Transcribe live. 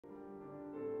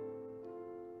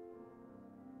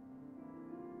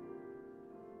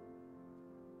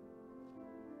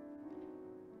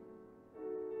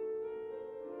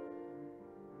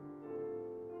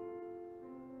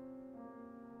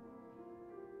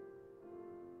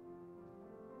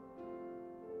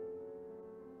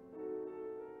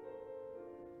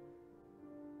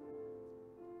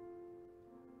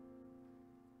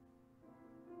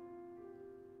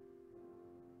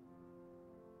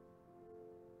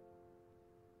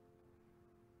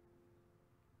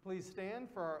Please stand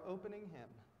for our opening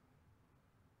hymn.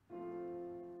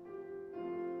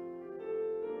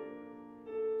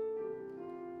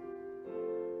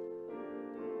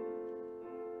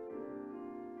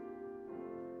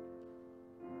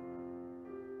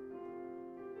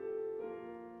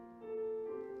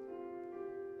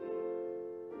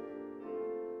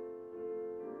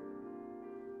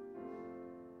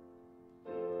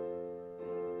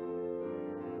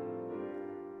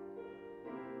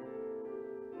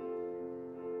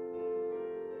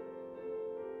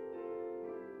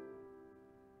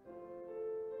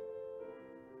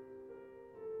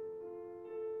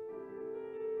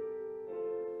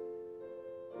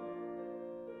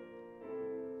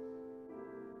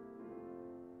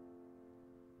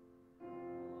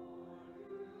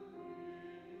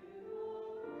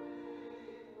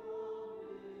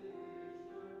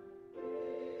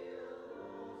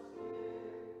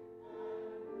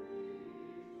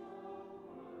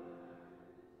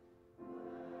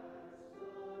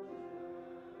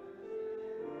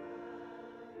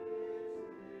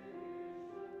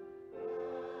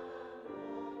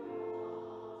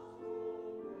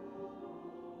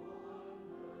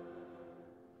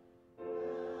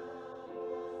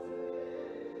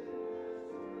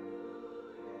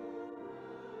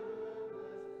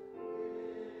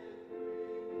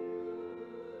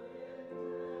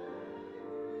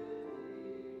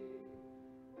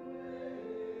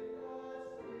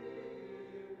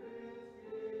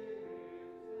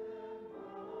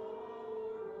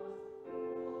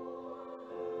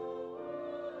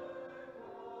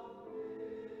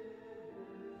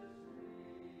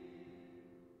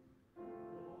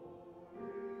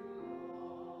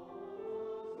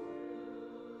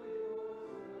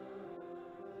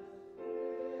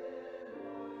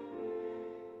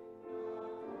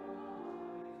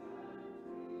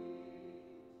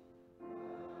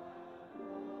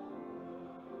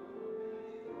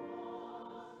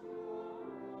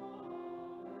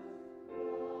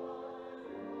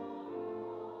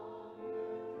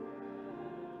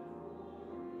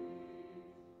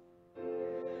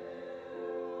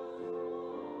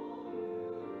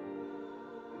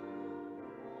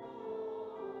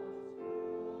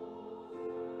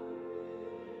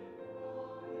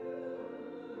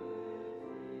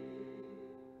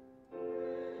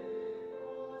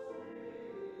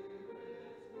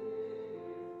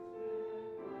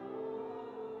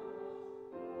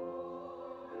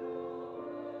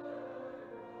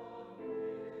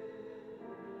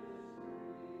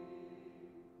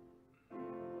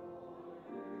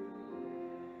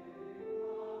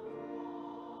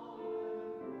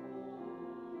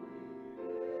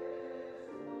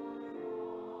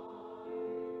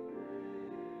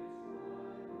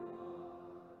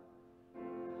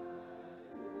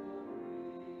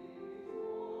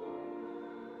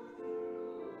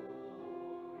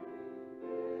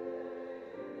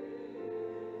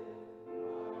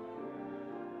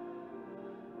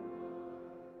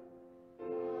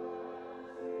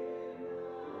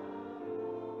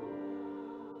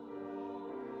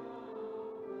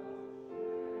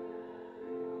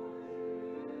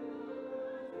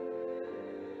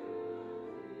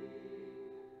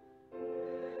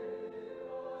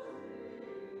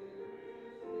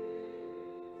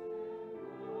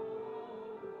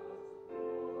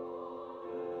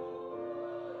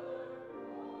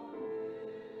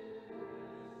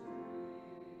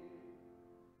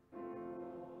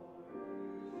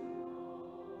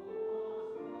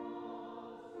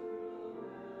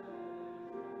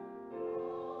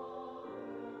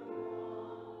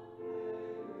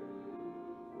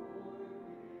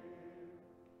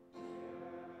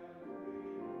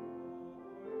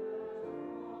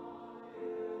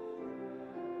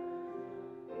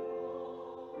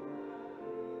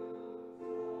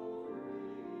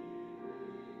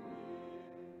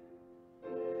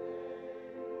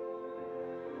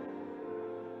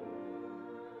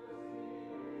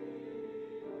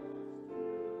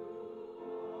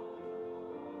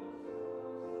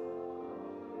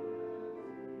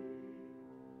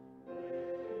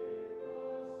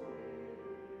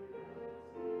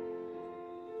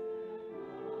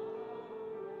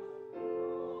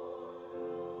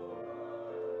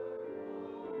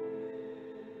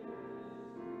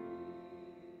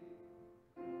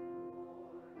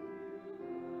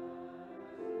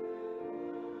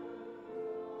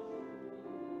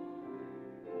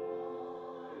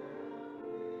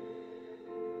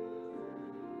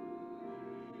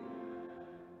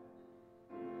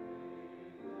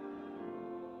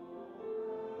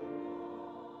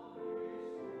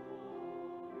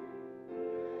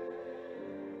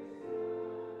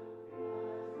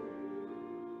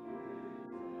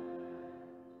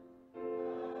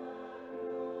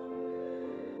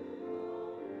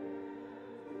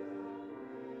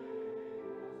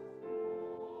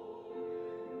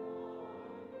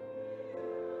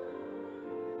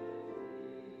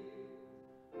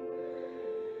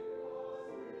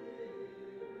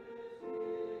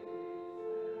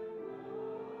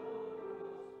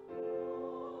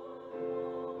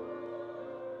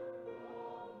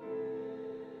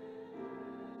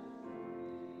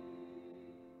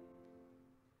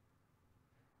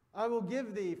 I will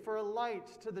give thee for a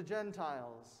light to the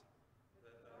Gentiles,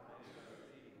 that thou mayest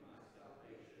see my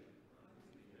salvation unto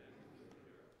the ends of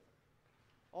the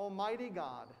earth. Almighty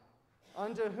God,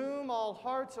 unto whom all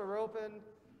hearts are open,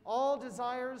 all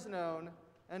desires known,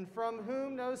 and from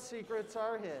whom no secrets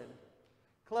are hid,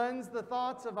 cleanse the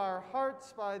thoughts of our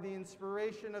hearts by the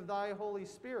inspiration of thy Holy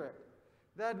Spirit,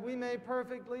 that we may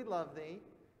perfectly love thee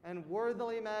and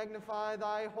worthily magnify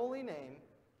thy holy name,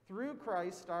 through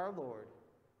Christ our Lord.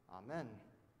 Amen.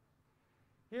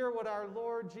 Hear what our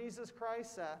Lord Jesus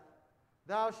Christ saith,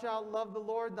 Thou shalt love the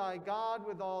Lord thy God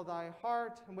with all thy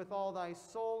heart, and with all thy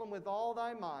soul, and with all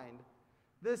thy mind.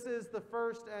 This is the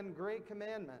first and great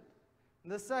commandment.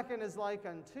 And the second is like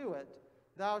unto it,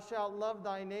 Thou shalt love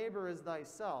thy neighbor as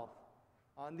thyself.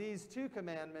 On these two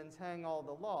commandments hang all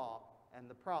the law and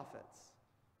the prophets.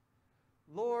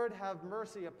 Lord, have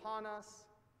mercy upon us.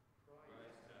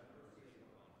 Christ, have mercy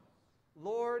upon us.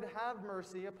 Lord, have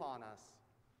mercy upon us.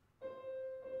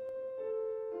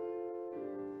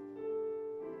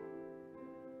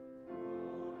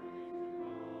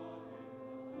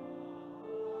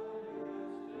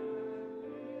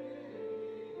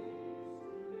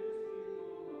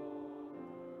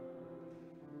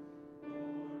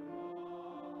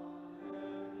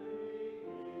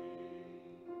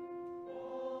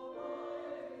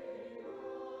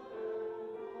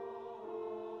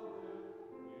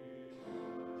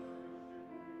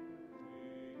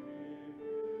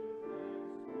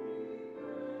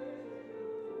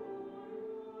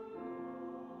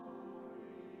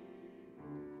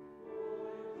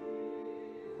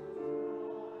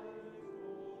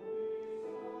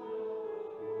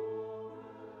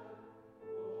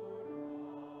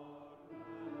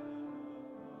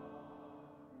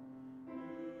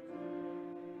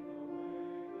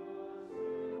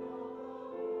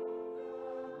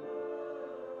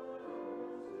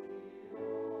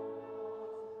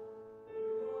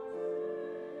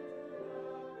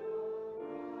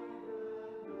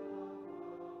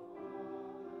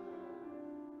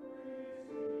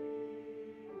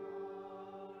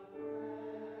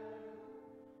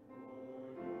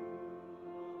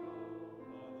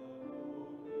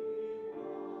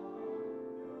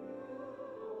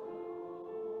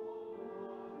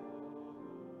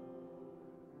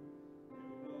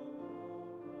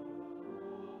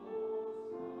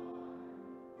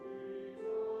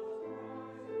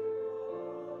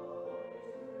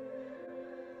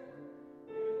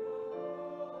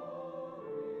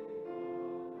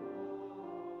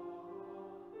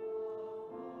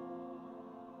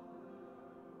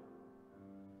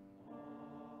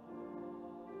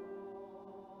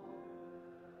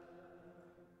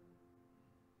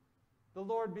 The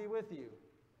Lord be with you.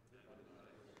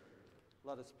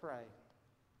 Let us pray.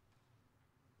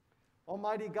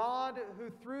 Almighty God,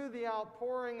 who through the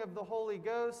outpouring of the Holy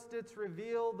Ghost didst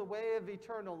reveal the way of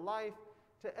eternal life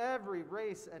to every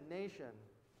race and nation,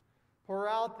 pour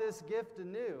out this gift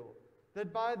anew,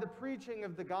 that by the preaching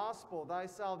of the gospel thy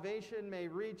salvation may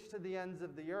reach to the ends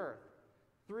of the earth.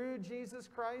 Through Jesus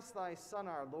Christ, thy Son,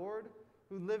 our Lord,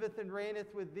 who liveth and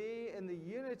reigneth with thee in the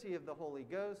unity of the Holy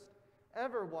Ghost,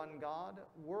 ever one God,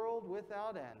 world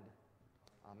without end.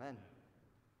 Amen.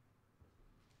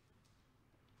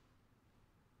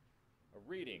 A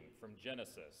reading from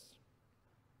Genesis.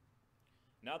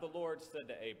 Now the Lord said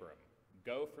to Abram,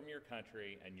 Go from your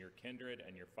country and your kindred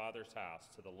and your father's house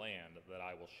to the land that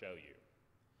I will show you.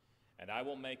 And I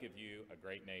will make of you a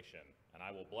great nation, and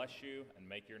I will bless you and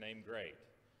make your name great,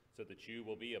 so that you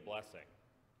will be a blessing.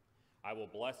 I will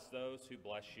bless those who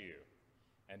bless you,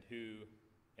 and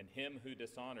him who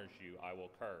dishonors you I will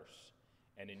curse,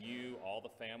 and in you all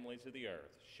the families of the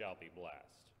earth shall be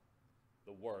blessed.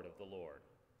 The word of the Lord.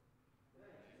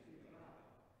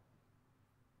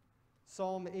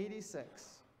 Psalm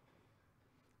 86.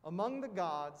 Among the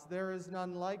gods there is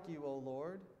none like you, O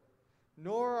Lord,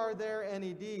 nor are there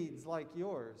any deeds like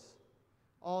yours.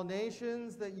 All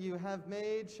nations that you have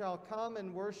made shall come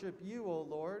and worship you, O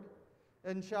Lord,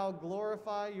 and shall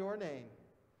glorify your name.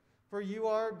 For you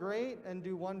are great and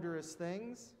do wondrous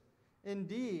things.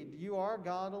 Indeed, you are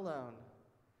God alone.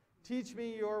 Teach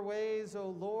me your ways, O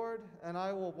Lord, and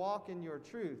I will walk in your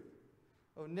truth.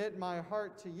 O knit my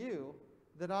heart to you,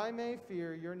 that I may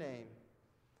fear your name.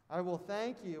 I will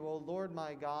thank you, O Lord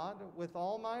my God, with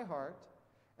all my heart,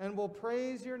 and will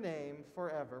praise your name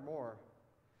forevermore.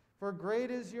 For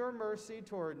great is your mercy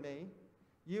toward me.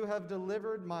 You have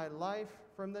delivered my life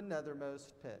from the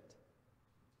nethermost pit.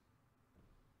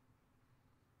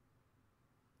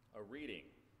 A reading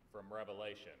from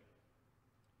Revelation.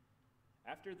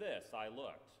 After this I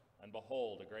looked, and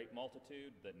behold, a great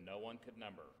multitude that no one could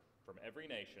number, from every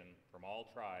nation, from all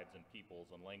tribes and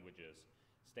peoples and languages,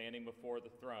 standing before the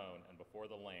throne and before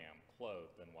the Lamb,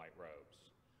 clothed in white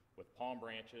robes, with palm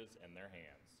branches in their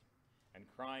hands, and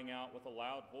crying out with a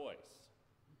loud voice,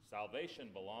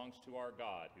 "Salvation belongs to our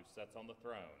God who sits on the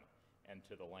throne and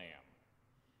to the Lamb."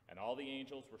 And all the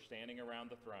angels were standing around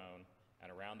the throne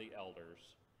and around the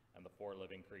elders and the four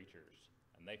living creatures.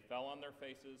 And they fell on their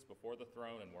faces before the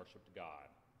throne and worshiped God,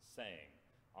 saying,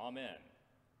 "Amen.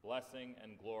 Blessing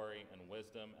and glory and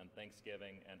wisdom and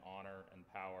thanksgiving and honor and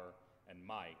power and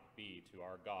might be to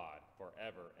our God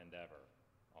forever and ever.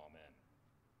 Amen."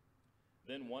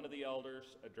 Then one of the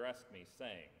elders addressed me,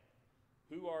 saying,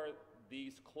 "Who are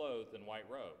these clothed in white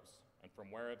robes, and from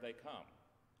where have they come?"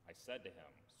 I said to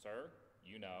him, "Sir,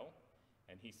 you know."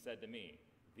 And he said to me,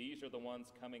 "These are the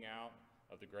ones coming out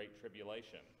of the great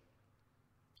tribulation.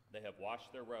 They have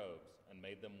washed their robes and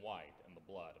made them white in the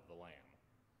blood of the Lamb.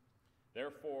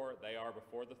 Therefore they are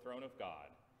before the throne of God,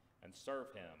 and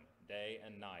serve him day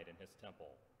and night in his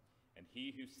temple. And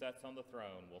he who sits on the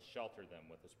throne will shelter them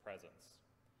with his presence.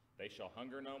 They shall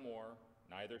hunger no more,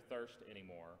 neither thirst any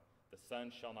more. The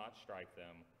sun shall not strike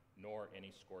them, nor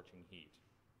any scorching heat.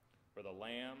 For the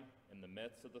Lamb in the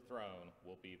midst of the throne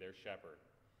will be their shepherd,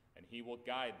 and he will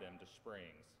guide them to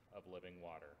springs of living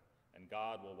water, and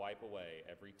God will wipe away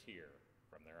every tear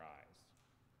from their eyes."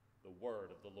 The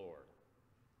word of the Lord.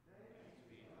 Thanks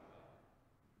be to God.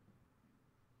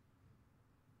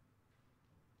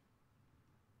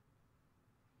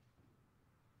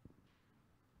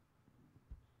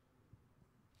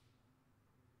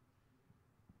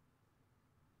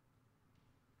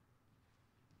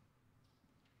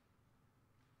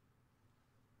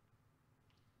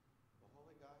 The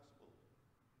Holy Gospel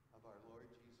of our Lord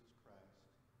Jesus Christ,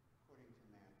 according to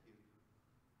Matthew.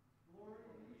 Glory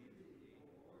be to thee, O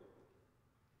Lord.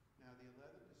 Now the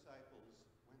 11 disciples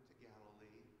went to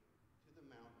Galilee, to the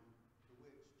mountain to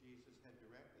which Jesus had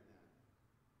directed them.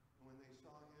 And when they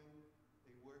saw him,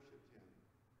 they worshipped him,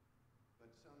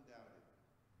 but some doubted.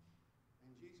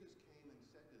 And Jesus came and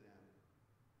said to them,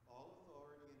 "All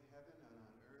authority in heaven and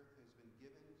on earth has been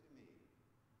given to me.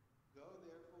 Go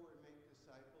therefore and make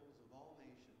disciples of all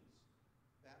nations,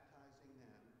 baptizing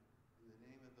them in the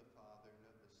name of the Father and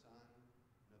of the Son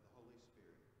and of the Holy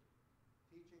Spirit,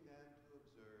 teaching them to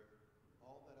observe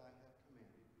all that I have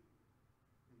commanded you.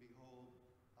 And behold,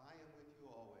 I am with you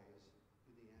always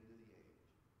to the end of the age."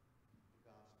 The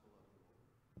Gospel of the Lord.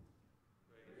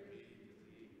 Praise be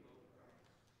to thee, O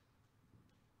Christ.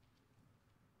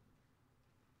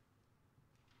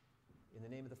 In the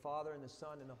name of the Father, and the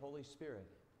Son, and the Holy Spirit.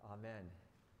 Amen.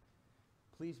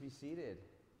 Please be seated.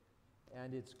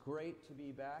 And it's great to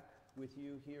be back with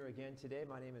you here again today.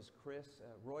 My name is Chris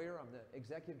Royer. I'm the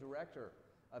Executive Director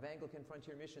of Anglican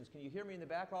Frontier Missions. Can you hear me in the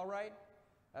back all right?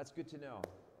 That's good to know.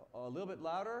 A little bit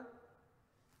louder?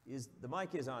 The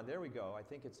mic is on. There we go. I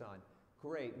think it's on.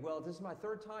 Great. Well, this is my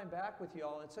third time back with you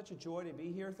all, and it's such a joy to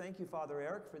be here. Thank you, Father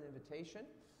Eric, for the invitation.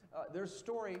 There's a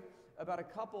story about a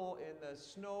couple in the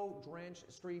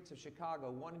snow-drenched streets of Chicago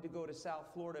wanting to go to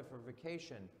South Florida for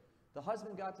vacation. The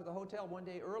husband got to the hotel one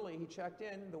day early. He checked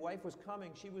in. The wife was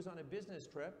coming. She was on a business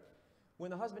trip. When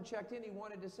the husband checked in, he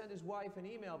wanted to send his wife an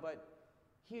email, but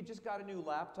he had just got a new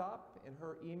laptop, and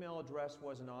her email address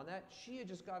wasn't on that. She had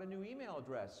just got a new email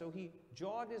address. So he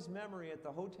jogged his memory at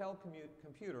the hotel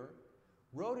computer,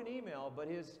 wrote an email, but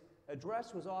his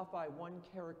address was off by one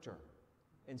character.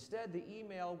 Instead, the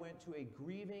email went to a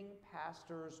grieving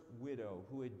pastor's widow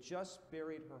who had just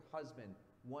buried her husband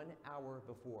 1 hour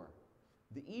before.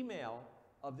 The email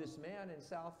of this man in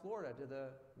South Florida to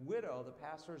the widow, the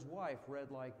pastor's wife, read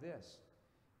like this: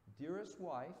 "Dearest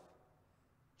wife,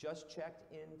 just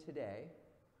checked in today.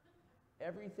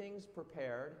 Everything's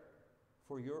prepared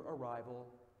for your arrival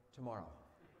tomorrow.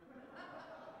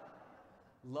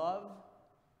 Love,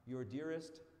 your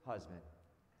dearest husband.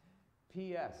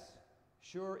 P.S.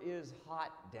 Sure is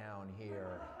hot down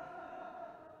here."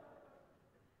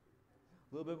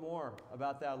 A little bit more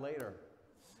about that later.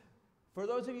 For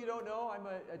those of you who don't know, I'm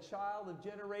a child of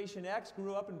Generation X,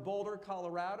 grew up in Boulder,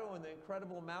 Colorado, in the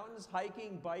incredible mountains,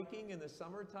 hiking, biking in the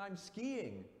summertime,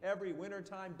 skiing every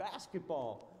wintertime,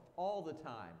 basketball all the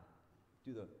time.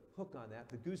 Do the hook on that,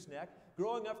 the gooseneck.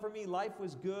 Growing up for me, life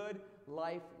was good,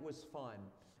 life was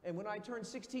fun. And when I turned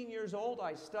 16 years old,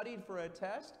 I studied for a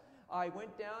test. I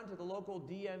went down to the local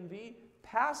DMV,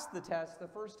 passed the test the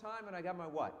first time, and I got my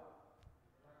what?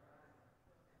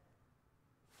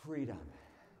 Freedom.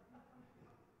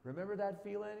 Remember that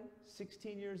feeling?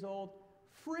 16 years old?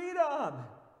 Freedom!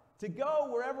 To go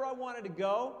wherever I wanted to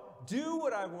go, do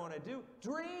what I want to do,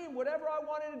 dream whatever I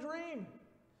wanted to dream.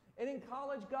 And in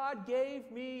college, God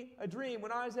gave me a dream.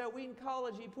 When I was at Wheaton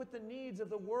College, He put the needs of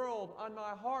the world on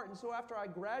my heart. And so after I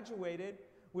graduated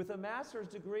with a master's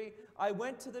degree, I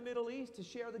went to the Middle East to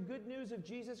share the good news of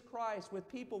Jesus Christ with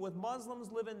people, with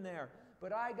Muslims living there.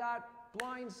 But I got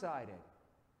blindsided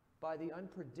by the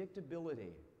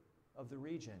unpredictability of the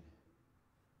region.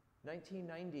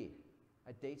 1990,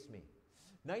 that dates me.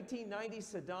 1990,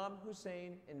 Saddam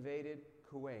Hussein invaded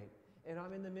Kuwait. And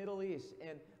I'm in the Middle East,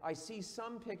 and I see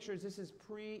some pictures. This is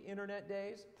pre-internet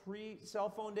days, pre-cell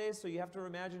phone days, so you have to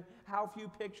imagine how few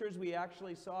pictures we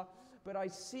actually saw. But I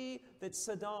see that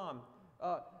Saddam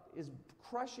is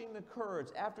crushing the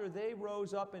Kurds after they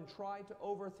rose up and tried to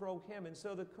overthrow him. And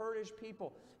so the Kurdish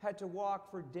people had to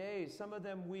walk for days, some of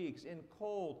them weeks, in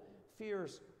cold,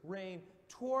 fierce rain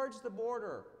towards the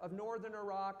border of northern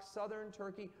Iraq, southern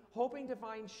Turkey, hoping to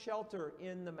find shelter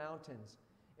in the mountains.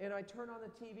 And I turn on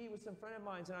the TV with some friend of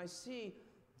mine, and I see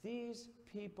these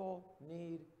people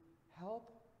need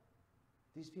help.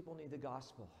 These people need the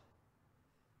gospel.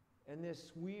 And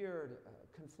this weird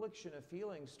confliction of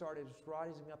feelings started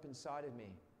rising up inside of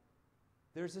me.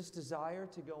 There's this desire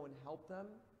to go and help them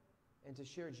and to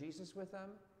share Jesus with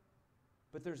them.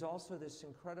 But there's also this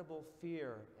incredible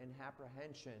fear and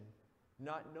apprehension,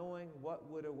 not knowing what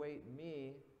would await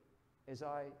me as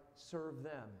I serve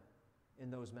them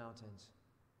in those mountains.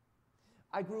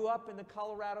 I grew up in the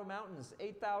Colorado mountains,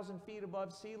 8,000 feet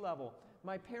above sea level.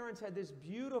 My parents had this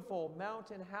beautiful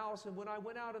mountain house, and when I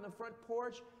went out on the front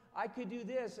porch, I could do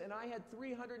this, and I had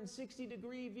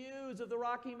 360-degree views of the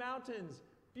Rocky Mountains.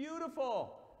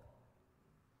 Beautiful!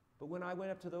 But when I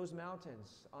went up to those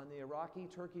mountains on the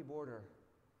Iraqi-Turkey border,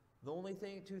 the only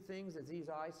two things that these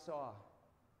eyes saw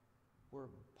were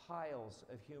piles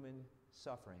of human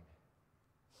suffering.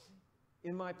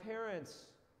 In my parents'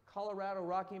 Colorado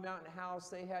Rocky Mountain house,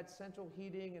 they had central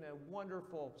heating and a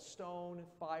wonderful stone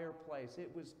fireplace.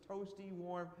 It was toasty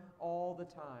warm all the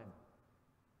time.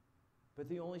 But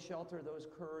the only shelter those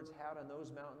Kurds had on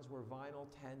those mountains were vinyl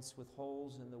tents with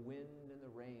holes, and the wind and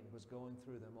the rain was going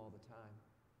through them all the time.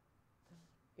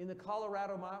 In the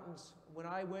Colorado mountains, when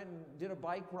I went and did a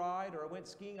bike ride or I went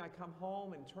skiing, I come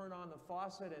home and turn on the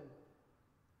faucet and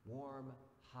warm,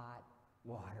 hot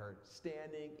water,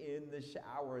 standing in the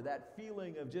shower, that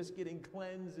feeling of just getting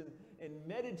cleansed and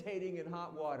meditating in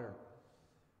hot water.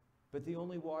 But the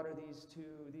only water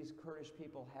these Kurdish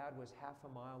people had was half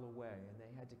a mile away, and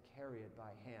they had to carry it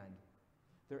by hand.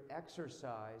 Their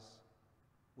exercise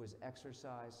was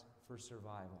exercise for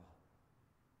survival.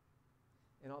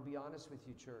 And I'll be honest with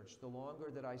you, church, the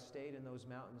longer that I stayed in those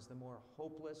mountains, the more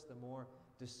hopeless, the more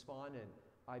despondent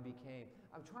I became.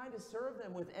 I'm trying to serve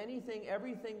them with anything,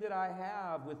 everything that I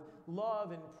have, with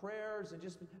love and prayers and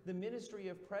just the ministry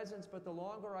of presence. But the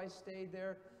longer I stayed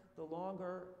there, the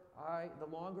longer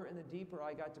and the deeper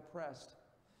I got depressed.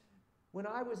 When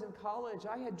I was in college,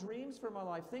 I had dreams for my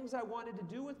life, things I wanted to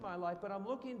do with my life, but I'm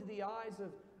looking into the eyes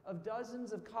of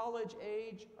dozens of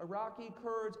college-age Iraqi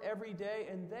Kurds every day,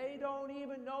 and they don't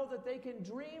even know that they can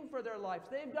dream for their lives.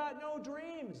 They've got no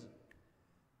dreams.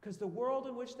 Because the world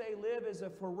in which they live is a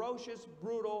ferocious,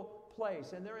 brutal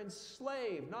place. And they're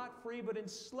enslaved, not free, but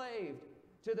enslaved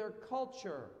to their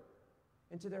culture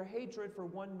and to their hatred for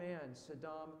one man,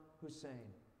 Saddam Hussein.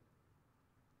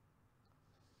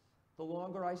 The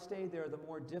longer I stayed there, the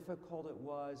more difficult it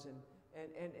was.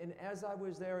 And as I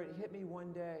was there, it hit me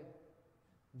one day.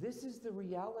 This is the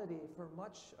reality for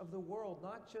much of the world,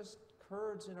 not just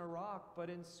Kurds in Iraq, but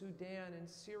in Sudan, in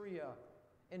Syria,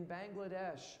 in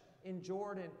Bangladesh, in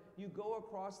Jordan. You go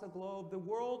across the globe, the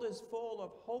world is full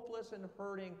of hopeless and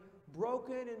hurting,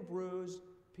 broken and bruised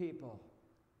people.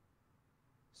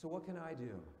 So what can I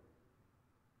do?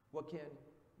 What can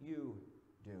you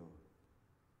do?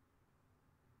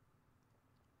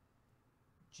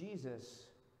 Jesus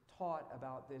taught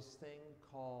about this thing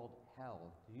called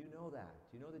hell. Do you know that?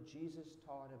 Do you know that Jesus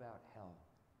taught about hell?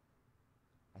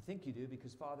 I think you do,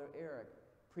 because Father Eric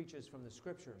preaches from the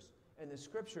Scriptures. And the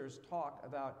Scriptures talk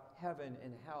about heaven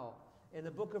and hell. In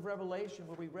the book of Revelation,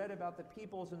 where we read about the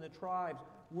peoples and the tribes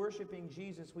worshiping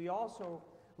Jesus, we also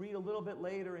read a little bit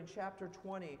later in chapter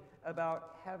 20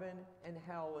 about heaven and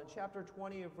hell. In chapter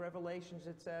 20 of Revelations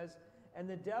it says, "And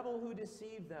the devil who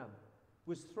deceived them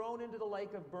was thrown into the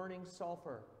lake of burning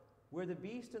sulfur, where the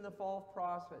beast and the false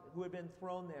prophet who had been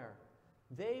thrown there,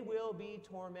 they will be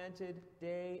tormented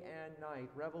day and night."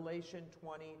 Revelation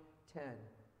 20:10.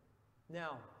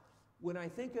 Now, when I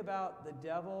think about the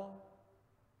devil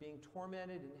being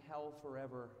tormented in hell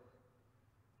forever,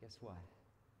 guess what?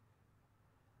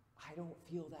 I don't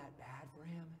feel that bad for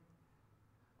him.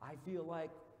 I feel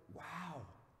like, wow,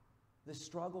 the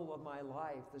struggle of my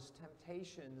life, the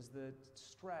temptations, the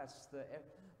stress,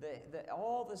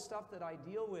 all the stuff that I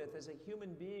deal with as a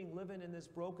human being living in this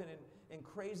broken and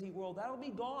crazy world, that'll be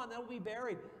gone, that'll be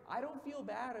buried. I don't feel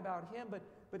bad about him,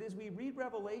 but as we read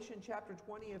Revelation chapter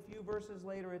 20, a few verses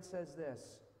later, it says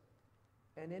this,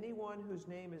 and anyone whose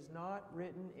name is not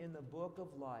written in the book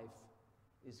of life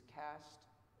is cast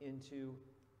into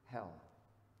hell.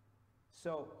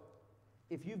 So,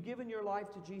 if you've given your life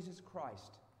to Jesus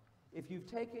Christ, if you've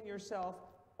taken yourself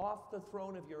off the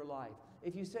throne of your life,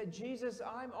 if you said, Jesus,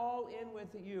 I'm all in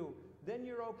with you, then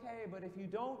you're okay. But if you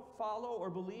don't follow or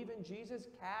believe in Jesus,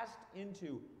 cast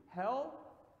into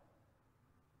hell.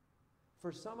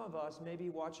 For some of us, maybe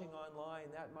watching online,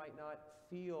 that might not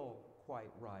feel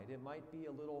quite right. It might be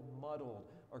a little muddled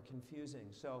or confusing.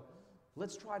 So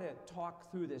let's try to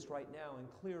talk through this right now and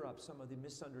clear up some of the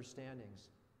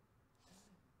misunderstandings.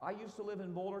 I used to live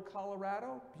in Boulder,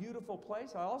 Colorado, beautiful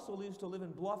place. I also used to live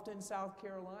in Bluffton, South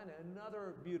Carolina,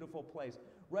 another beautiful place,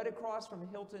 right across from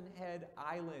Hilton Head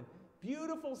Island.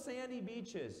 Beautiful sandy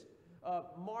beaches,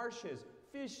 marshes,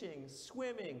 fishing,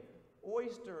 swimming,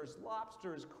 oysters,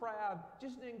 lobsters, crab,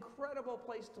 just an incredible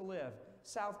place to live.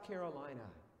 South Carolina,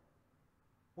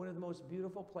 one of the most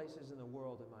beautiful places in the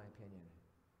world, in my opinion.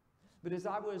 But as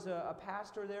I was a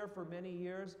pastor there for many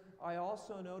years, I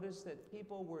also noticed that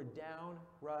people were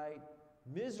downright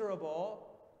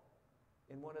miserable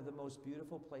in one of the most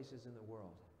beautiful places in the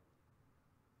world.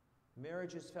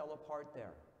 Marriages fell apart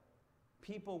there.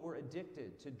 People were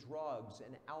addicted to drugs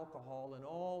and alcohol and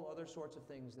all other sorts of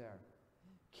things there.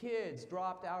 Kids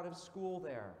dropped out of school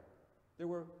there. There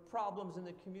were problems in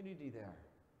the community there.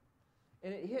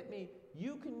 And it hit me,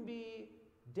 you can be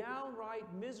downright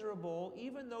miserable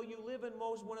even though you live in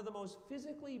one of the most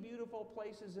physically beautiful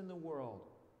places in the world.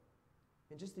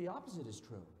 And just the opposite is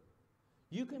true.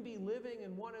 You can be living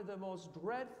in one of the most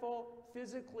dreadful,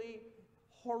 physically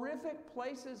horrific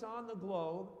places on the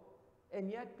globe and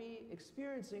yet be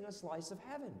experiencing a slice of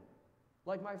heaven.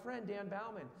 Like my friend Dan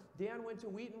Bauman. Dan went to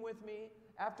Wheaton with me.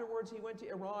 Afterwards, he went to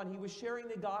Iran. He was sharing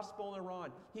the gospel in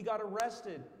Iran. He got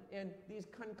arrested, and these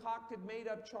concocted,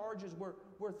 made-up charges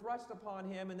were thrust upon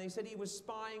him, and they said he was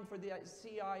spying for the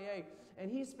CIA.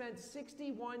 And he spent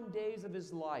 61 days of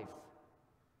his life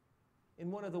in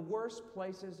one of the worst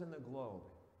places in the globe,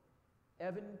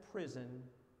 Evin Prison,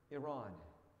 Iran,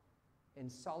 in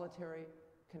solitary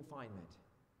confinement.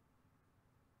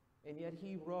 And yet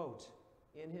he wrote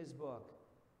in his book,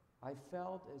 I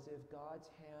felt as if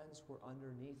God's hands were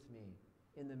underneath me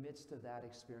in the midst of that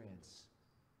experience.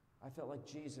 I felt like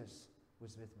Jesus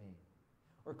was with me.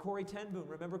 Or Corrie ten Boom.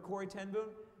 Remember Corrie ten Boom?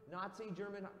 Nazi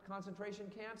German concentration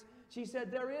camps. She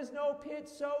said, there is no pit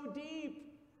so deep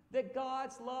that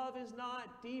God's love is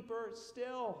not deeper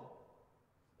still.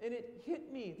 And it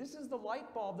hit me. This is the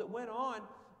light bulb that went on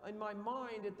in my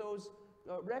mind at those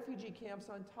refugee camps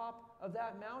on top of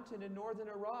that mountain in northern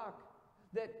Iraq.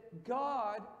 That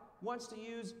God wants to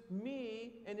use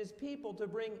me and his people to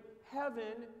bring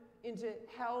heaven into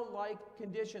hell-like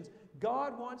conditions.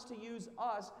 God wants to use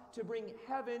us to bring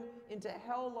heaven into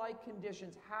hell-like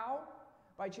conditions. How?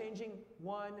 By changing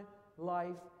one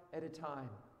life at a time.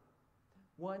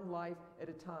 One life at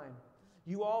a time.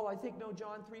 You all, I think, know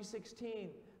John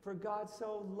 3:16. For God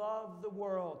so loved the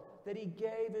world that he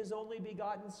gave his only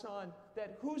begotten Son,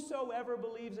 that whosoever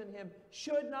believes in him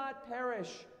should not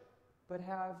perish, but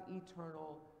have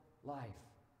eternal life.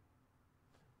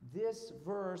 This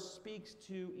verse speaks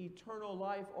to eternal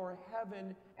life or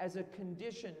heaven as a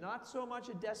condition, not so much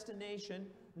a destination,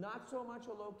 not so much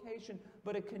a location,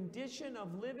 but a condition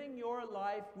of living your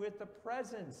life with the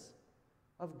presence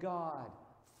of God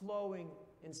flowing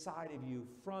inside of you,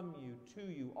 from you, to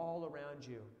you, all around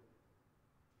you.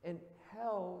 And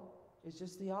hell is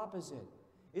just the opposite.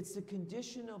 It's the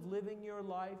condition of living your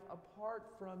life apart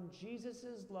from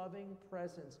Jesus' loving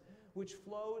presence, which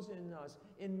flows in us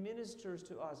and ministers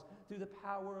to us through the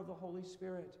power of the Holy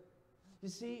Spirit. You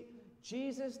see,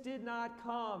 Jesus did not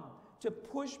come to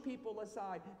push people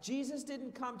aside. Jesus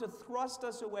didn't come to thrust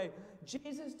us away.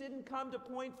 Jesus didn't come to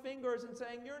point fingers and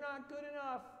saying, you're not good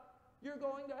enough. You're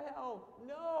going to hell.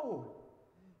 No.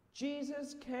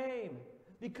 Jesus came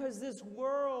because this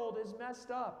world is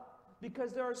messed up,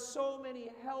 because there are so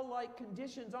many hell-like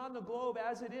conditions on the globe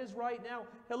as it is right now.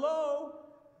 Hello?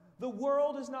 The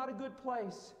world is not a good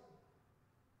place.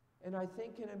 And I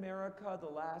think in America, the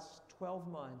last 12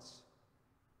 months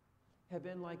have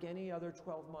been like any other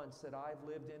 12 months that I've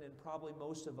lived in, and probably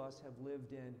most of us have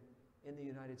lived in the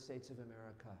United States of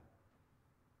America.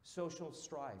 Social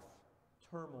strife,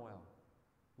 turmoil,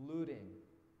 looting,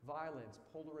 violence,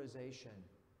 polarization.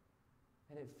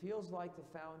 And it feels like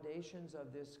the foundations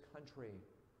of this country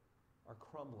are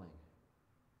crumbling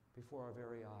before our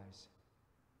very eyes.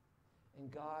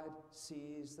 And God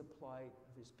sees the plight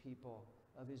of his people,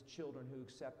 of his children who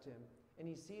accept him. And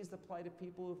he sees the plight of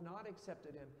people who have not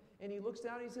accepted him. And he looks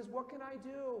down and he says, what can I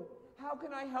do? How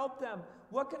can I help them?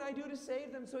 What can I do to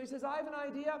save them? So he says, I have an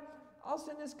idea. I'll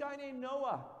send this guy named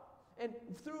Noah. And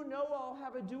through Noah, I'll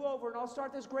have a do-over, and I'll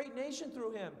start this great nation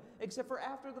through him. Except for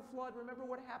after the flood, remember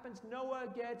what happens? Noah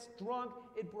gets drunk.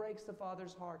 It breaks the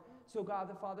Father's heart. So God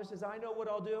the Father says, I know what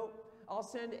I'll do. I'll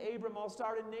send Abram. I'll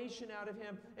start a nation out of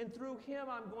him. And through him,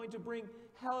 I'm going to bring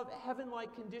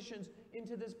heaven-like conditions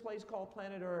into this place called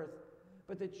planet Earth.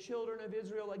 But the children of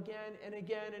Israel again and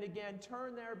again and again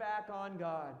turn their back on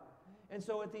God. And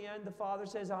so at the end, the Father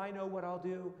says, I know what I'll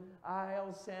do.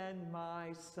 I'll send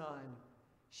my Son.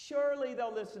 Surely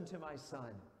they'll listen to my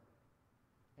Son.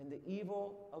 And the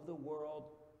evil of the world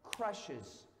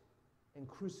crushes and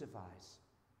crucifies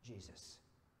Jesus.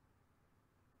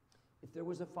 If there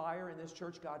was a fire in this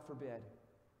church, God forbid,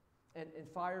 and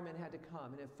firemen had to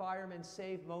come, and if firemen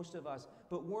saved most of us,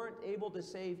 but weren't able to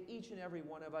save each and every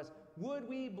one of us, would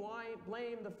we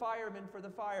blame the firemen for the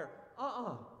fire?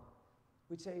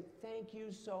 We'd say, thank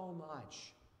you so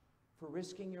much for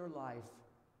risking your life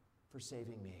for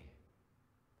saving me.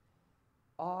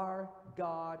 Our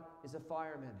God is a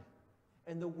fireman,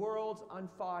 and the world's on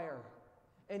fire.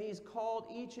 And he's called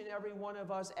each and every one of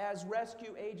us as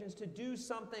rescue agents to do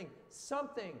something,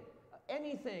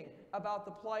 anything about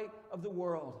the plight of the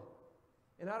world.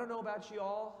 And I don't know about you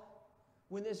all,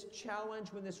 when this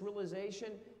challenge, when this realization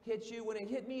hits you, when it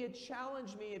hit me, it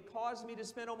challenged me. It caused me to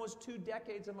spend almost 2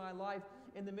 decades of my life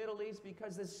in the Middle East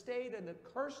because the state and the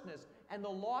cursedness and the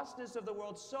lostness of the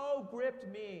world so gripped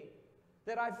me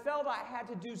that I felt I had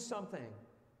to do something.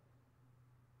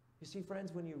 You see,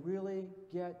 friends, when you really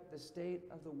get the state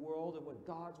of the world and what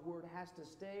God's word has to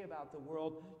say about the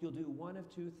world, you'll do one of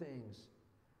 2 things.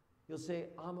 You'll say,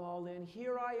 I'm all in.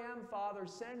 Here I am, Father,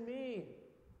 send me.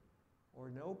 Or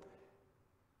nope,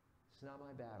 it's not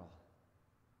my battle.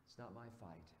 It's not my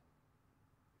fight.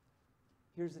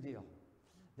 Here's the deal.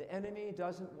 The enemy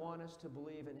doesn't want us to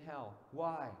believe in hell.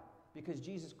 Why? Because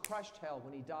Jesus crushed hell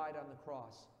when he died on the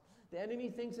cross. The enemy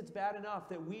thinks it's bad enough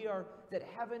that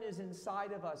heaven is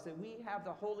inside of us, that we have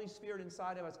the Holy Spirit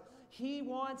inside of us. He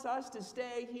wants us to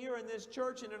stay here in this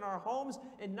church and in our homes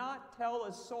and not tell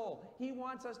a soul. He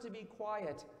wants us to be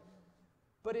quiet.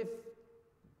 But if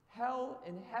hell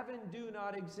and heaven do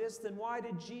not exist, then why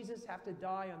did Jesus have to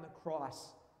die on the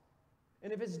cross?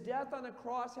 And if his death on the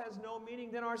cross has no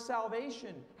meaning, then our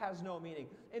salvation has no meaning.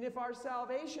 And if our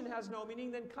salvation has no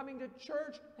meaning, then coming to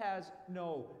church has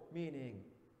no meaning.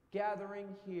 Gathering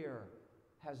here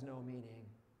has no meaning.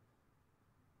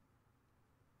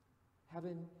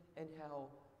 Heaven and hell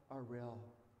are real.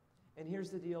 And here's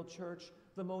the deal, church.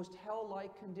 The most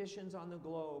hell-like conditions on the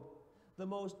globe,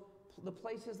 the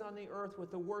places on the earth with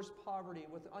the worst poverty,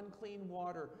 with unclean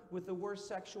water, with the worst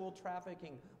sexual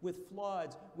trafficking, with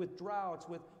floods, with droughts,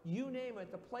 with you name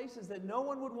it, the places that no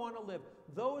one would want to live,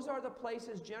 those are the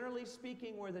places, generally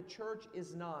speaking, where the church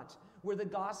is not, where the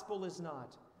gospel is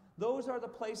not. Those are the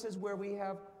places where we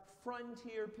have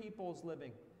frontier peoples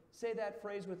living. Say that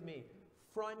phrase with me.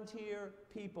 Frontier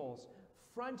peoples.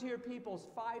 Frontier peoples,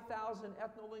 5,000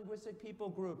 ethno-linguistic people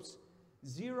groups,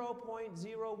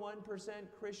 0.01%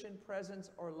 Christian presence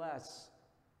or less.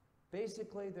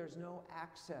 Basically, there's no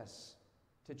access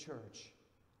to church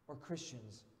or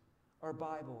Christians or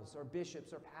Bibles or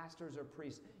bishops or pastors or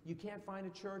priests. You can't find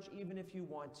a church even if you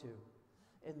want to.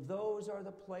 And those are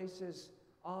the places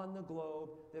on the globe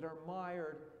that are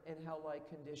mired in hell-like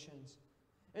conditions.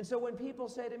 And so when people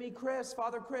say to me, Chris,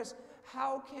 Father Chris,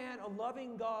 how can a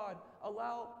loving God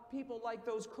allow people like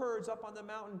those Kurds up on the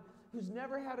mountain who's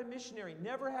never had a missionary,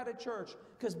 never had a church,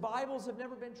 because Bibles have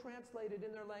never been translated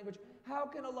in their language, how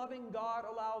can a loving God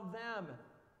allow them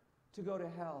to go to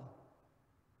hell?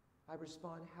 I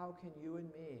respond, how can you and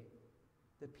me,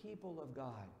 the people of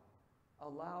God,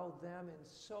 allow them and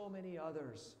so many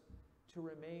others to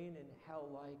remain in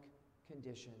hell-like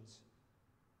conditions?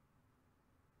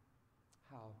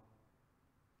 How?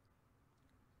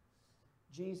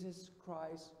 Jesus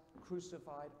Christ,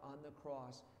 crucified on the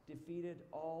cross, defeated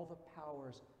all the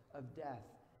powers of death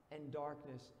and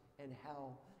darkness and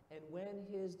hell. And when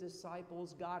his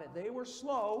disciples got it, they were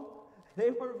slow.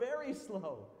 They were very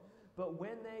slow. But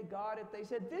when they got it, they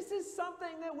said, this is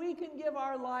something that we can give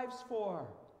our lives for.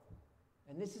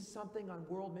 And this is something on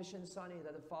World Mission Sunday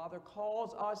that the Father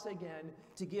calls us again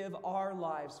to give our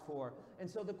lives for. And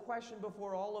so the question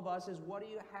before all of us is, what do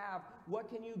you have? What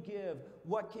can you give?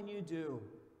 What can you do?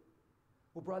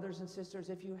 Well, brothers and sisters,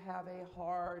 if you have a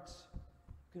heart,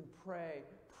 you can pray.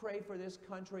 Pray for this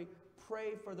country.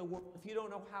 Pray for the world. If you don't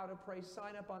know how to pray,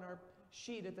 sign up on our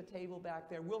sheet at the table back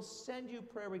there. We'll send you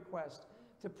prayer requests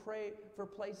to pray for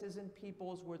places and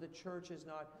peoples where the church is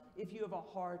not. If you have a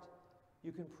heart,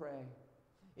 you can pray.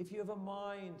 If you have a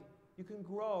mind, you can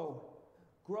grow.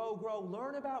 Grow, grow.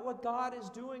 Learn about what God is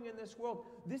doing in this world.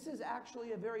 This is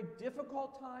actually a very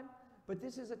difficult time, but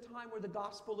this is a time where the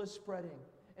gospel is spreading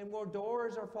and where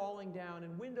doors are falling down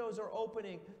and windows are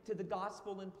opening to the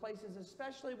gospel in places,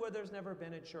 especially where there's never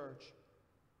been a church.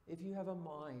 If you have a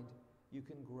mind, you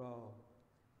can grow.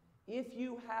 If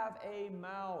you have a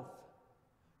mouth,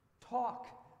 talk,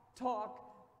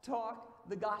 talk, talk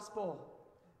the gospel.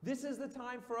 This is the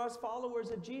time for us followers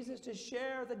of Jesus to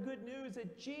share the good news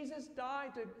that Jesus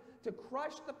died to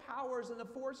crush the powers and the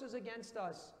forces against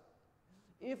us.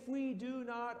 If we do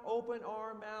not open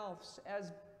our mouths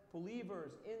as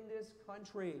believers in this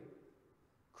country,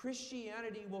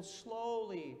 Christianity will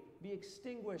slowly be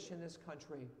extinguished in this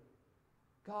country.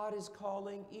 God is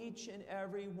calling each and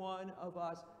every one of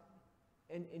us,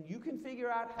 and you can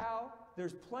figure out how.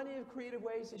 There's plenty of creative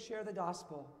ways to share the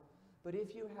gospel. But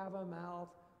if you have a mouth,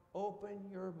 open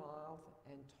your mouth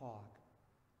and talk,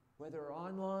 whether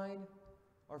online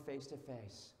or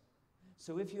face-to-face.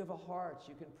 So if you have a heart,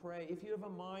 you can pray. If you have a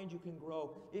mind, you can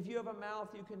grow. If you have a mouth,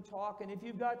 you can talk. And if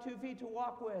you've got 2 feet to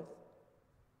walk with,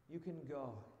 you can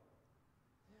go.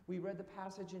 We read the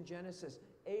passage in Genesis.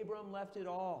 Abram left it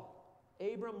all.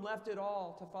 Abram left it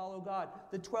all to follow God.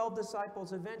 The 12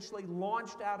 disciples eventually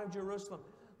launched out of Jerusalem.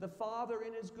 The Father,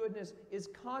 in His goodness, is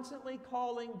constantly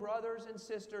calling brothers and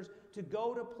sisters to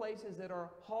go to places that are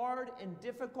hard and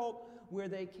difficult, where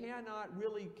they cannot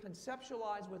really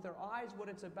conceptualize with their eyes what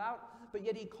it's about, but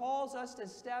yet He calls us to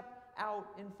step out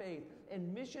in faith.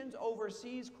 And missions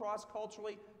overseas,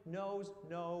 cross-culturally, knows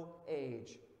no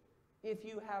age. If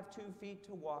you have 2 feet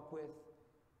to walk with,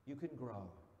 you can grow.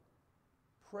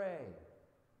 Pray,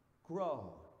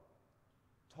 grow,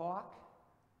 talk,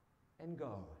 and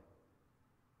go.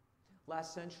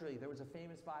 Last century, there was a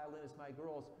famous violinist. My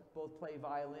girls both play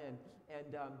violin.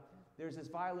 And there's this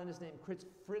violinist named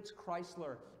Fritz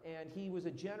Kreisler. And he was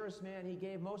a generous man. He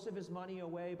gave most of his money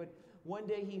away. But one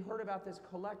day he heard about this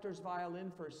collector's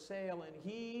violin for sale. And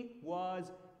he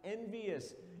was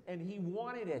envious. And he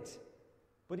wanted it.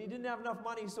 But he didn't have enough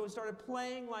money, so he started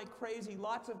playing like crazy.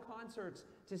 Lots of concerts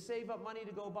to save up money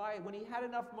to go buy it. When he had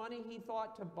enough money, he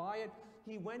thought to buy it.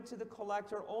 He went to the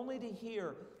collector only to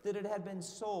hear that it had been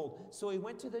sold. So he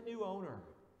went to the new owner.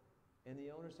 And the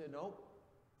owner said, nope,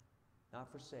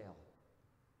 not for sale.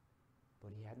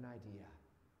 But he had an idea.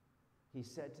 He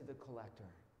said to the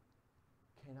collector,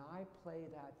 can I play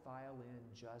that violin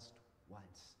just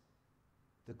once?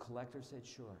 The collector said,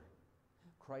 sure.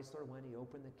 Chrysler went, he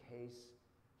opened the case,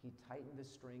 he tightened the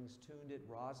strings, tuned it,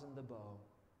 rosined the bow,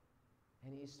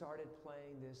 and he started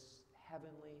playing this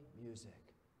heavenly music.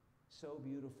 So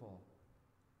beautiful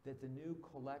that the new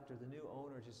collector, the new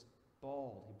owner, just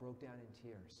bawled. He broke down in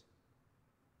tears.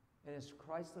 And as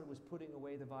Chrysler was putting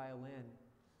away the violin,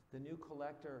 the new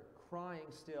collector, crying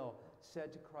still,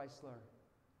 said to Chrysler,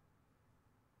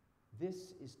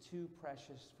 this is too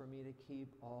precious for me to keep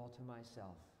all to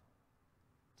myself.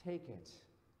 Take it,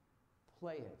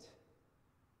 play it,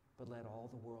 but let all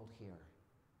the world hear.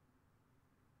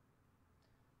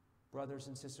 Brothers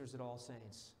and sisters at All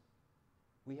Saints,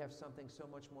 we have something so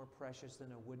much more precious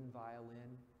than a wooden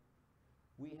violin.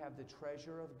 We have the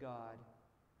treasure of God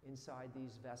inside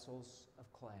these vessels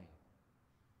of clay.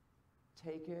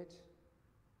 Take it,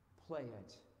 play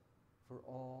it, for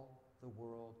all the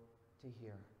world to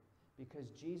hear. Because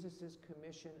Jesus'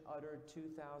 commission uttered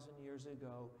 2,000 years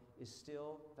ago is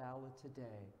still valid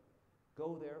today.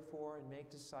 Go therefore and make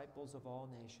disciples of all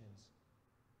nations,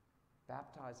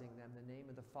 baptizing them in the name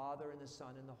of the Father and the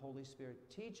Son and the Holy Spirit,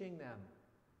 teaching them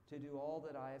to do all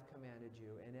that I have commanded you.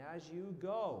 And as you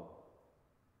go,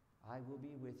 I will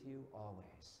be with you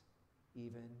always,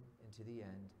 even into the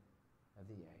end of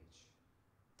the age.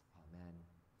 Amen.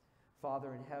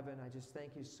 Father in heaven, I just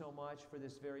thank you so much for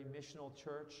this very missional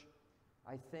church.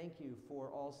 I thank you for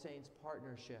All Saints'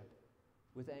 partnership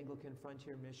with Anglican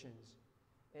Frontier Missions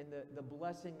and the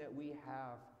blessing that we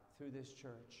have through this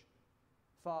church.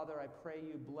 Father, I pray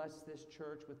you bless this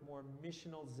church with more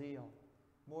missional zeal,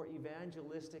 more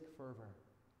evangelistic fervor,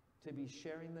 to be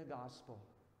sharing the gospel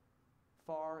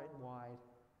far and wide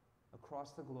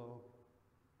across the globe,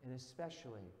 and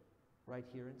especially right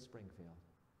here in Springfield.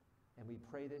 And we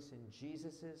pray this in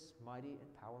Jesus' mighty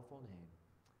and powerful name.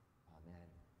 Amen.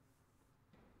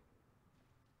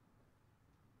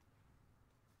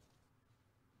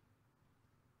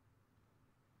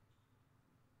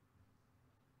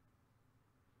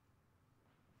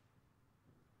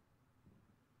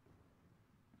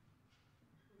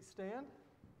 stand.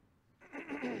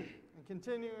 And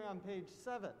continuing on page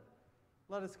 7,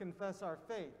 let us confess our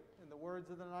faith in the words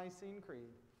of the Nicene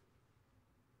Creed.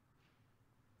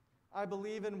 I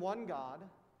believe in one God,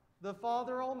 the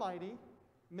Father Almighty,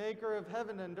 maker of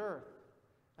heaven and earth,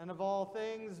 and of all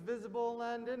things visible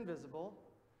and invisible,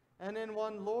 and in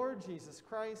one Lord Jesus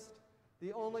Christ,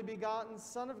 the only begotten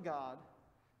Son of God,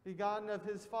 begotten of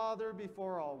his Father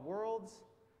before all worlds,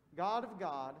 God of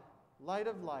God, light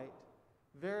of light,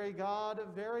 very God of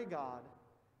very God,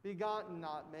 begotten,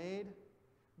 not made,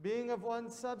 being of one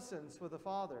substance with the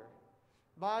Father,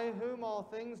 by whom all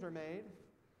things are made,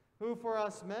 who for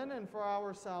us men and for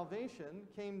our salvation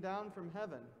came down from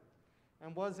heaven,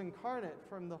 and was incarnate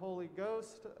from the Holy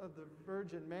Ghost of the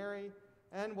Virgin Mary,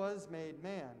 and was made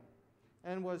man,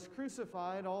 and was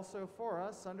crucified also for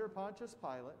us under Pontius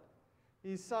Pilate.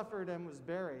 He suffered and was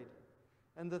buried,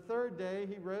 and the third day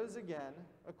he rose again,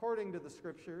 according to the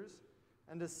Scriptures,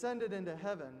 and ascended into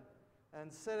heaven,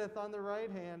 and sitteth on the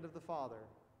right hand of the Father.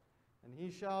 And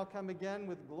he shall come again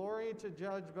with glory to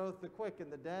judge both the quick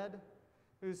and the dead,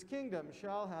 whose kingdom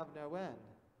shall have no end.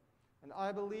 And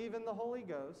I believe in the Holy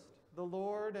Ghost, the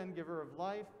Lord and giver of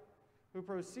life, who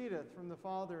proceedeth from the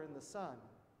Father and the Son,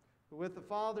 who with the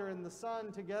Father and the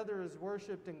Son together is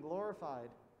worshipped and glorified,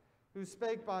 who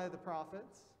spake by the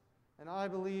prophets. And I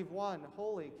believe one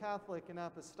holy, Catholic, and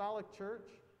apostolic church.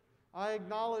 I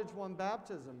acknowledge one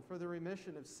baptism for the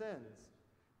remission of sins,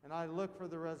 and I look for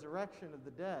the resurrection of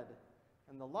the dead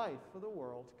and the life of the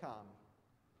world to come.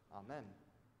 Amen.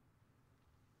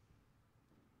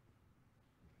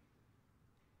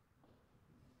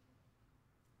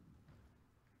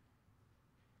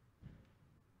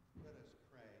 Let us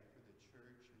pray for the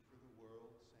church and for the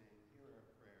world, saying, hear our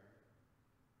prayer,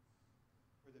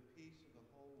 for the peace of the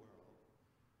whole world,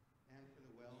 and for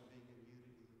the well-being and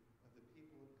unity of the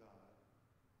people of God.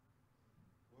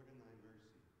 Lord, in thy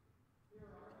mercy. Hear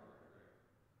our prayer.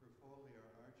 For Foley, our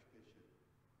Archbishop,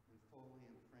 and Foley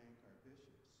and Frank, our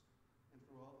bishops, and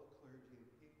for all the clergy and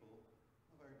people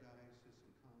of our diocese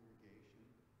and congregation.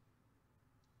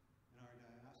 In our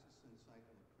diocesan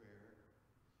cycle of prayer,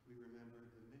 we remember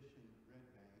the mission Red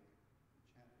Bank in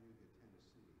Chattanooga,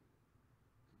 Tennessee.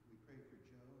 We pray for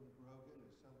Joe and Brogan,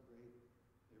 who celebrate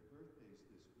their birthdays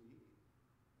this week,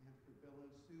 and for Bill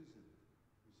and Susan,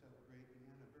 who celebrate the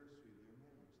anniversary of their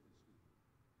marriage this week.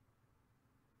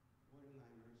 Lord, in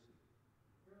thy mercy.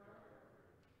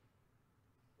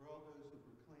 For all those who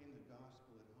proclaim the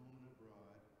gospel at home and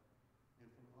abroad, and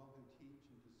for all who teach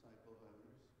and disciple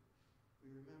others,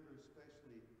 we remember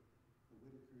especially the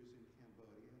Whitakers in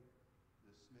Cambodia,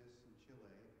 the Smiths in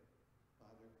Chile,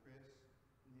 Father Chris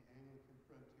and the Anglican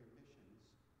Frontier Missions,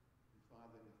 and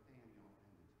Father Nathaniel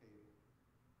and the table.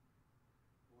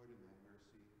 Lord, in thy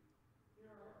mercy. Hear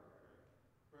our prayer.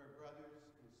 For our brothers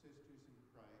and sisters in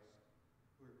Christ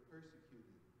who are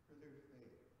persecuted for their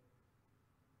faith.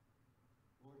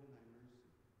 Lord, in thy mercy.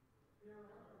 Hear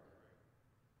our prayer.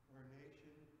 For our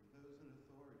nation and those in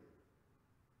authority,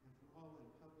 and for all in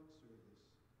public service,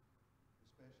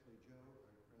 especially Joe,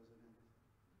 our president.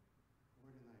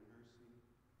 Lord, in thy mercy.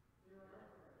 Hear our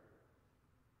prayer.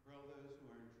 For all those who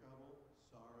are in trouble,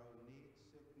 sorrow, need,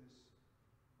 sickness,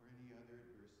 or any other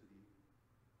adversity,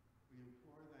 we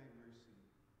implore thy mercy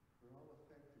for all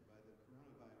affected by the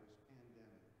coronavirus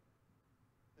pandemic,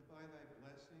 that by thy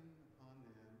blessing upon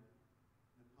them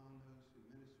and upon those who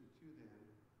minister to them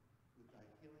with thy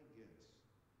healing gifts,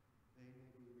 they may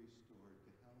be restored to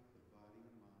health of body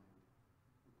and mind,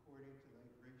 according to thy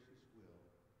gracious will,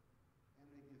 and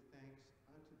may give thanks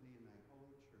unto thee in thy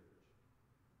holy church,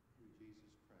 through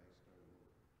Jesus Christ our Lord.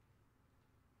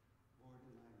 Lord,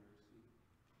 in thy mercy.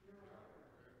 Hear our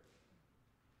prayer.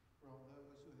 For all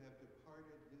those who have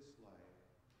departed this life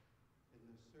in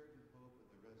the certain hope of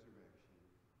the resurrection,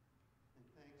 and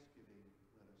thanksgiving,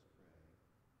 let us pray.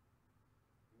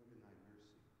 Lord, in thy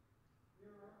mercy.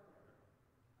 Hear our prayer.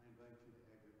 I invite you to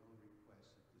add your own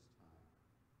requests at this time.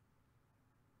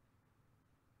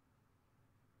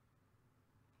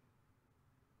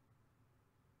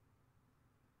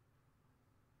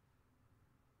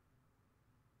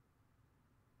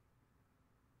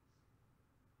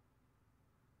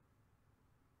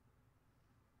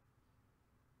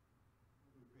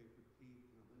 We pray for Pete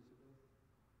and Elizabeth,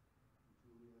 and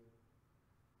Julia.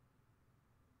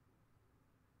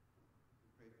 We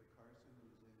pray for Carson, who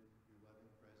is in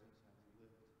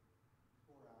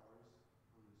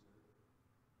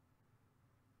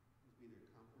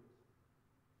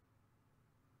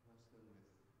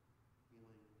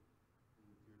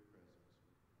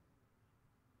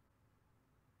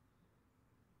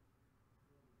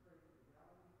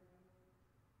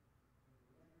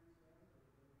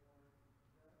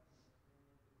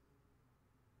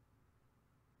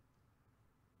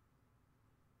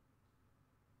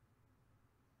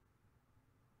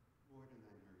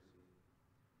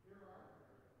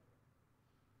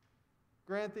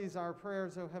Grant these our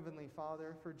prayers, O Heavenly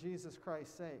Father, for Jesus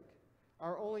Christ's sake,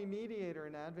 our only mediator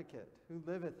and advocate, who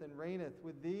liveth and reigneth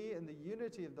with thee in the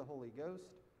unity of the Holy Ghost,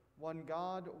 one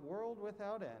God, world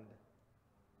without end.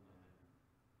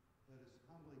 Let us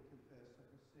humbly confess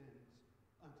our sins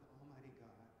unto Almighty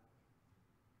God.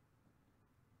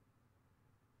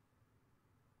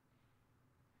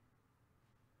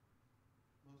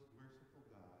 Most merciful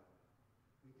God,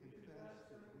 we confess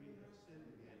that we have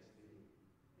sinned against thee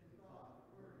in thought,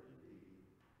 word, and deed,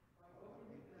 by what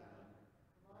we have done,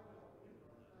 by what we have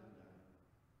left undone.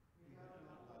 We have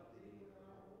not loved thee with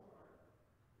our whole heart.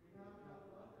 We have not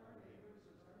loved our neighbors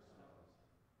as ourselves.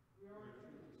 We are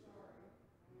truly sorry,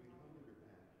 and we humbly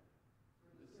repent.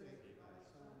 For the sake of thy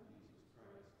Son, Jesus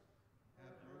Christ,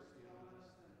 have mercy on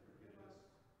us and forgive us,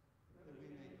 that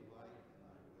we may delight in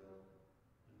thy will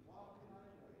and walk in thy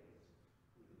ways,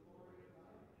 to the glory of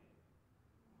thy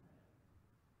name.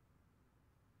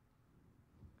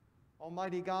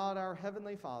 Almighty God, our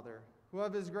heavenly Father, who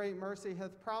of his great mercy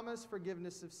hath promised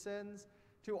forgiveness of sins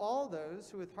to all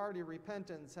those who with hearty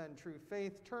repentance and true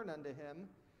faith turn unto him,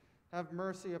 have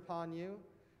mercy upon you,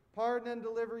 pardon and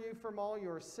deliver you from all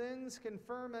your sins,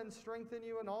 confirm and strengthen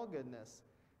you in all goodness,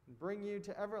 and bring you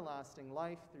to everlasting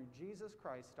life through Jesus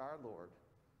Christ our Lord.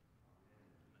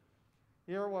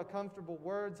 Hear what comfortable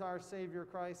words our Savior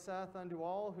Christ saith unto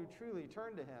all who truly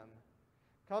turn to him.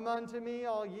 Come unto me,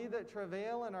 all ye that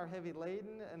travail and are heavy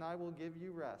laden, and I will give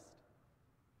you rest.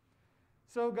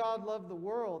 So God loved the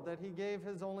world that he gave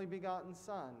his only begotten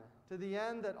Son, to the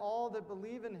end that all that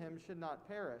believe in him should not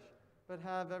perish, but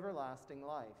have everlasting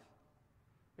life.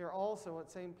 Hear also what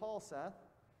St. Paul saith,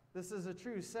 this is a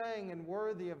true saying and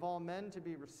worthy of all men to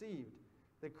be received,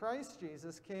 that Christ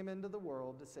Jesus came into the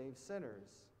world to save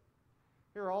sinners.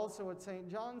 Hear also what St.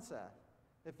 John saith,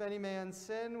 if any man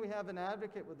sin, we have an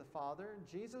advocate with the Father,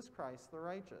 Jesus Christ the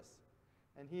righteous.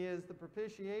 And he is the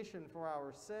propitiation for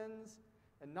our sins,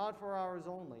 and not for ours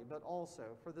only, but also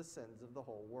for the sins of the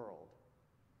whole world.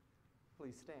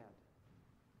 Please stand.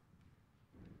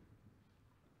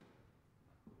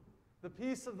 The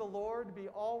peace of the Lord be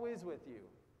always with you.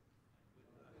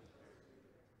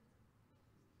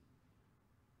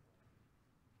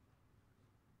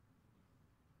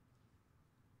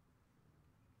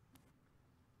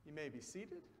 You may be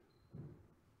seated.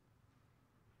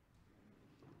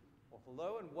 Well,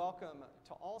 hello and welcome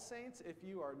to All Saints. If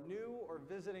you are new or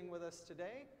visiting with us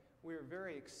today, we are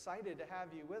very excited to have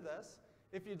you with us.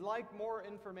 If you'd like more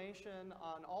information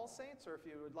on All Saints, or if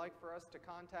you would like for us to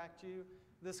contact you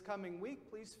this coming week,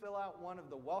 please fill out one of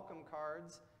the welcome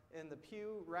cards in the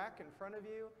pew rack in front of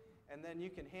you, and then you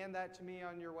can hand that to me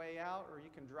on your way out, or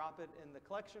you can drop it in the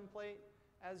collection plate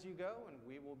as you go, and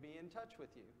we will be in touch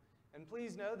with you. And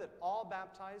please know that all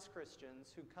baptized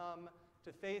Christians who come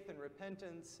to faith and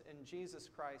repentance in Jesus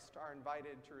Christ are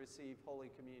invited to receive Holy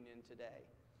Communion today.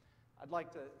 I'd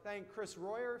like to thank Chris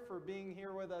Royer for being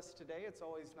here with us today. It's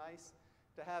always nice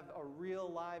to have a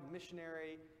real live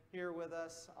missionary here with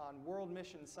us on World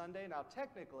Mission Sunday. Now,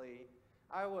 technically,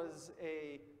 I was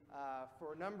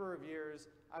for a number of years,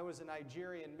 I was a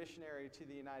Nigerian missionary to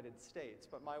the United States,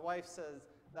 but my wife says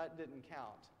that didn't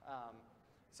count.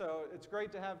 So it's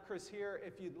great to have Chris here.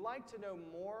 If you'd like to know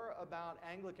more about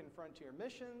Anglican Frontier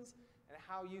Missions and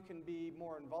how you can be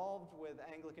more involved with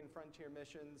Anglican Frontier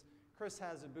Missions, Chris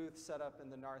has a booth set up in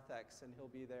the narthex, and he'll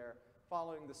be there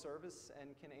following the service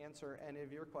and can answer any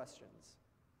of your questions.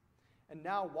 And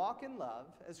now walk in love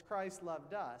as Christ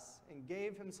loved us and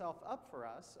gave himself up for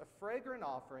us, a fragrant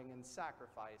offering and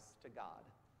sacrifice to God.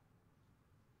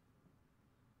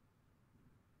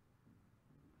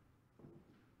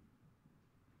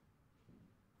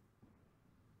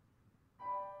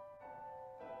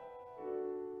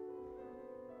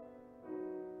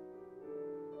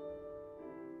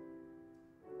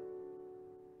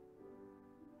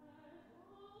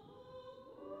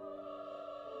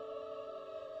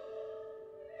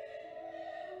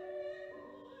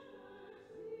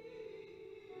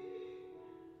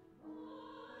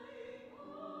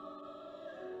 See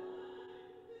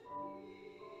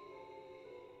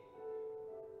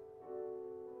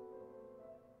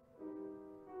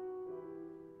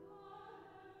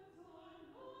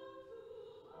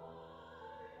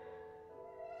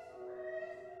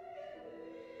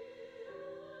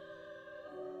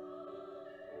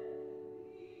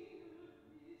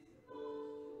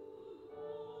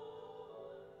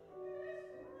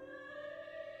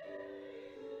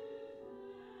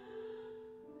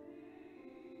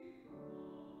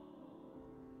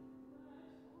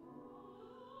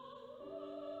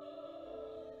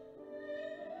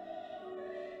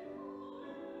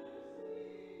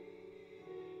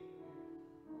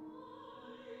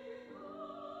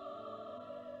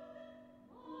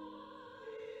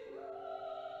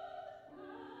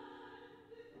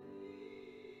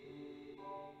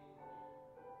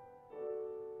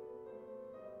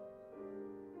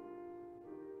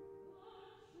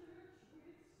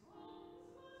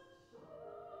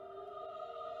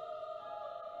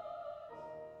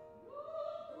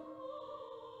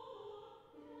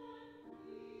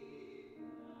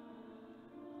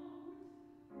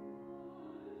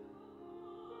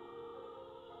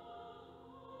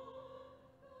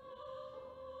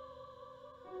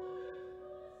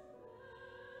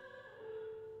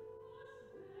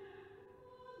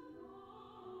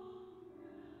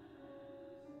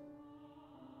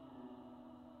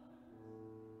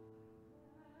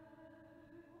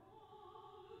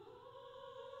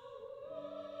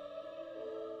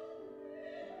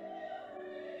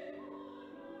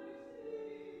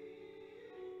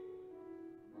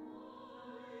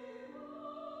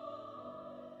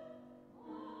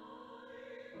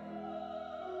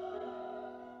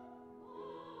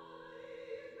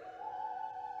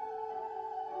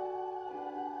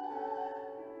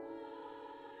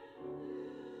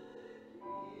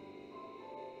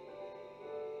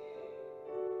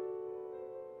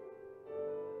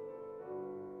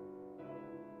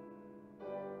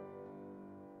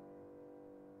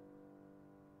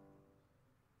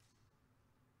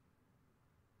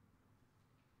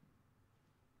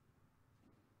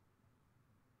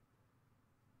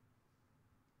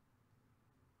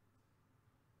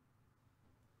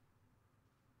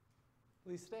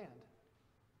Please stand.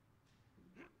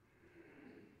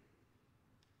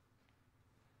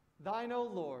 Thine, O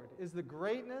Lord, is the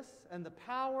greatness and the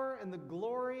power and the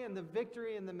glory and the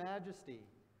victory and the majesty.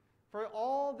 For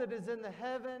all that is in the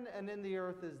heaven and in the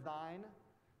earth is thine.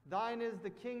 Thine is the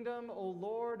kingdom, O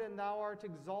Lord, and thou art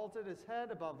exalted as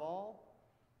head above all.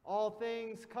 All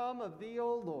things come of thee,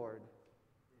 O Lord.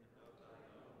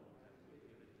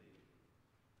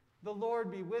 The Lord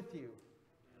be with you.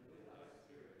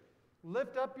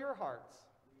 Lift up your hearts.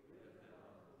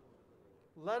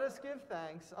 Let us give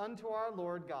thanks unto our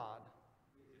Lord God.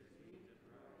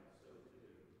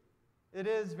 It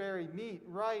is very meet,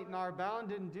 right, and our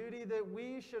bounden duty that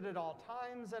we should at all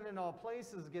times and in all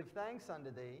places give thanks unto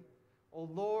thee, O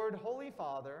Lord, Holy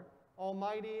Father,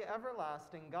 Almighty,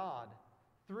 everlasting God,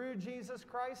 through Jesus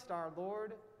Christ our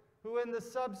Lord, who in the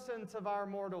substance of our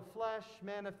mortal flesh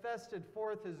manifested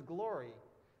forth his glory,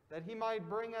 that he might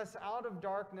bring us out of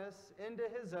darkness into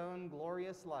his own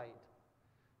glorious light.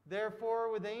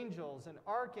 Therefore, with angels and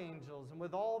archangels and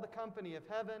with all the company of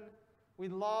heaven, we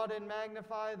laud and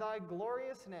magnify thy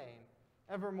glorious name,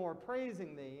 evermore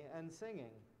praising thee and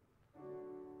singing.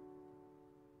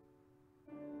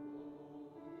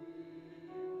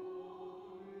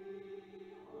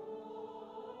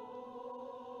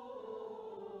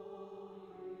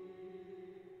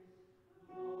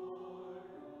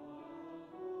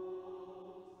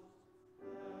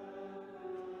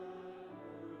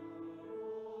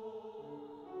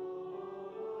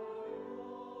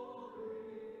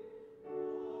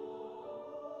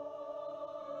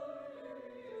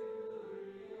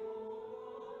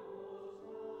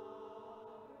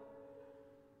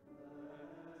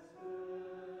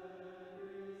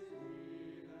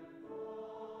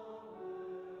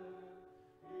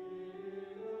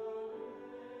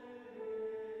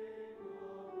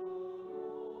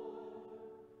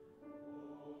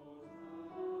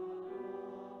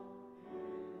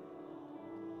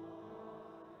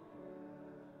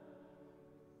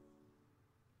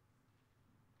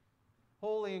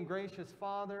 Holy and gracious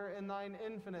Father, in thine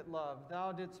infinite love,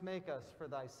 thou didst make us for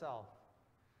thyself.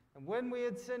 And when we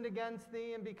had sinned against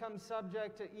thee and become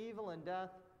subject to evil and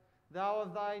death, thou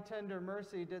of thy tender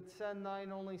mercy didst send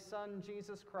thine only Son,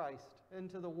 Jesus Christ,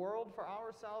 into the world for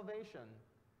our salvation.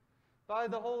 By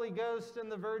the Holy Ghost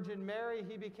and the Virgin Mary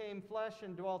he became flesh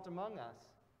and dwelt among us.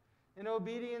 In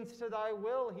obedience to thy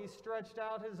will he stretched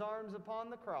out his arms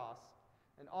upon the cross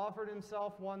and offered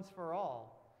himself once for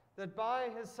all, that by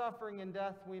his suffering and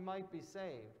death we might be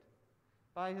saved.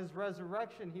 By his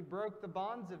resurrection he broke the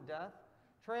bonds of death,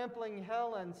 trampling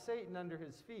hell and Satan under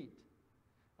his feet.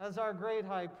 As our great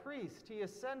high priest, he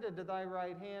ascended to thy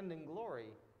right hand in glory,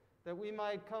 that we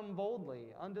might come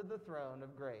boldly unto the throne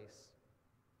of grace.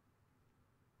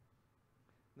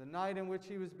 The night in which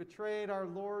he was betrayed, our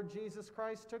Lord Jesus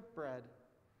Christ took bread.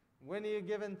 When he had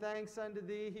given thanks unto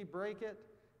thee, he brake it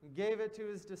and gave it to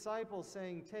his disciples,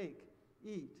 saying, Take,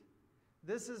 eat.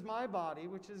 This is my body,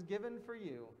 which is given for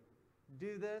you.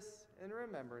 Do this in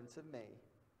remembrance of me.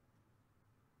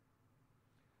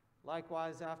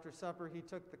 Likewise, after supper, he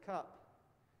took the cup.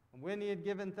 And when he had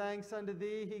given thanks unto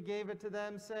thee, he gave it to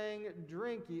them, saying,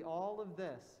 Drink ye all of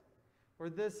this, for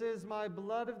this is my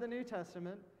blood of the New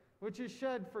Testament, which is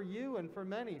shed for you and for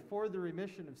many for the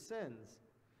remission of sins.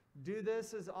 Do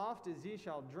this as oft as ye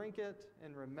shall drink it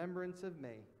in remembrance of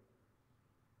me.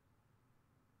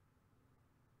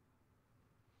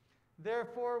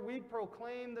 Therefore, we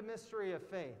proclaim the mystery of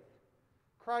faith.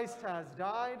 Christ has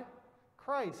died.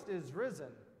 Christ is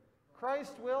risen.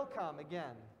 Christ will come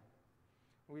again.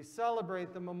 We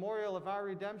celebrate the memorial of our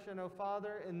redemption, O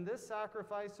Father, in this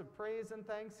sacrifice of praise and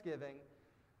thanksgiving,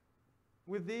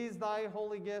 with these thy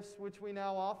holy gifts which we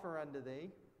now offer unto thee.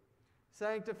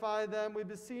 Sanctify them, we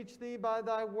beseech thee, by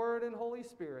thy word and Holy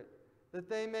Spirit, that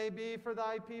they may be for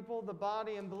thy people the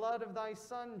body and blood of thy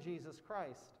Son, Jesus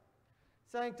Christ.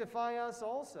 Sanctify us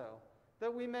also,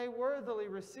 that we may worthily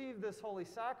receive this holy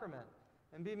sacrament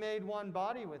and be made one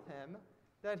body with him,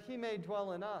 that he may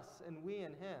dwell in us and we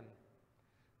in him.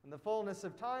 In the fullness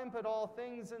of time, put all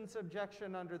things in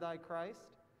subjection under thy Christ,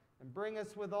 and bring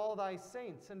us with all thy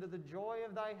saints into the joy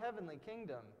of thy heavenly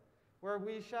kingdom, where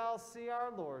we shall see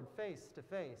our Lord face to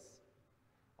face.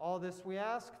 All this we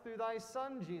ask through thy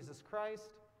Son, Jesus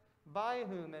Christ, by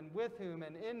whom and with whom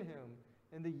and in whom,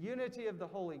 in the unity of the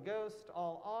Holy Ghost,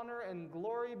 all honor and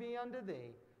glory be unto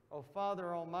thee, O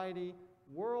Father Almighty,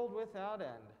 world without end.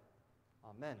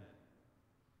 Amen.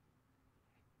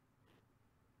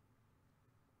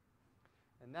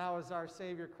 And now, as our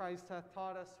Savior Christ hath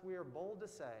taught us, we are bold to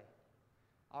say,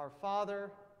 Our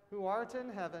Father, who art in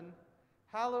heaven,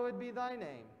 hallowed be thy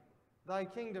name. Thy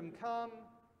kingdom come,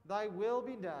 thy will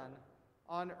be done,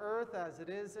 on earth as it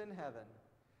is in heaven.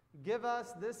 Give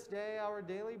us this day our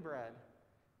daily bread,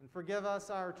 and forgive us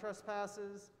our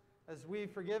trespasses, as we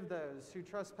forgive those who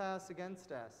trespass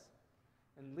against us.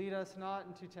 And lead us not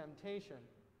into temptation,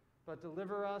 but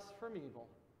deliver us from evil.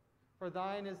 For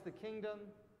thine is the kingdom,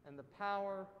 and the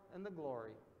power, and the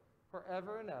glory,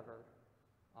 forever and ever.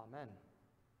 Amen.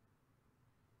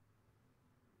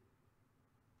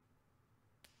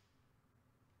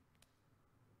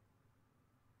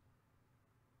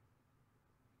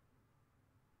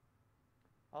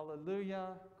 Alleluia.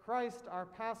 Christ, our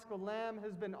paschal lamb,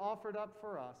 has been offered up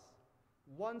for us,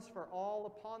 once for all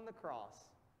upon the cross.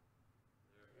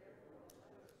 Therefore,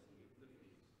 let us keep the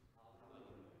feast.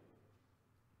 Alleluia.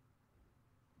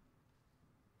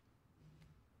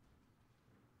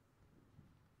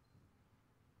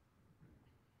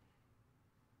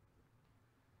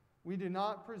 We do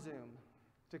not presume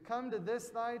to come to this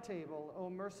thy table, O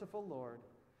merciful Lord,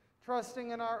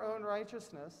 trusting in our own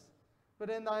righteousness, but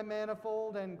in thy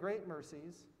manifold and great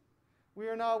mercies. We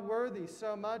are not worthy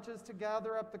so much as to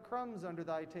gather up the crumbs under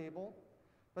thy table,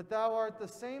 but thou art the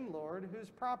same Lord, whose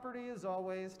property is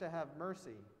always to have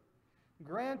mercy.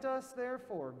 Grant us,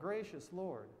 therefore, gracious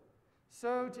Lord,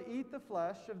 so to eat the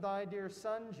flesh of thy dear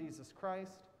Son, Jesus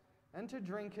Christ, and to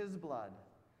drink his blood,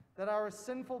 that our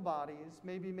sinful bodies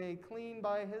may be made clean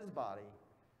by his body,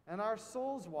 and our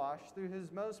souls washed through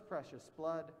his most precious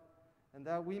blood, and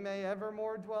that we may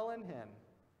evermore dwell in him,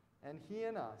 and he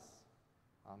in us.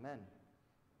 Amen.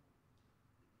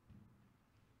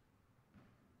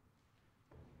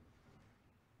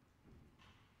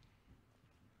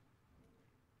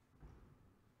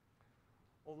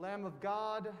 O Lamb of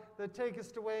God, that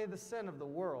takest away the sin of the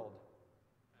world.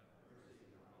 Have mercy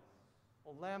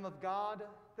on us. O Lamb of God,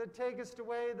 that takest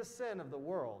away the sin of the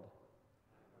world.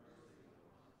 Have mercy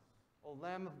on us. O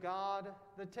Lamb of God,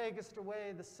 that takest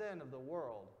away the sin of the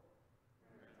world.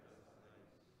 Grant us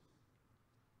thanks.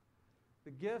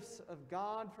 The gifts of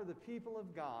God for the people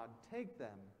of God, take them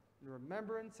in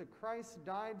remembrance that Christ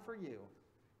died for you,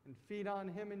 and feed on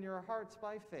him in your hearts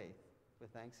by faith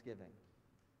with thanksgiving.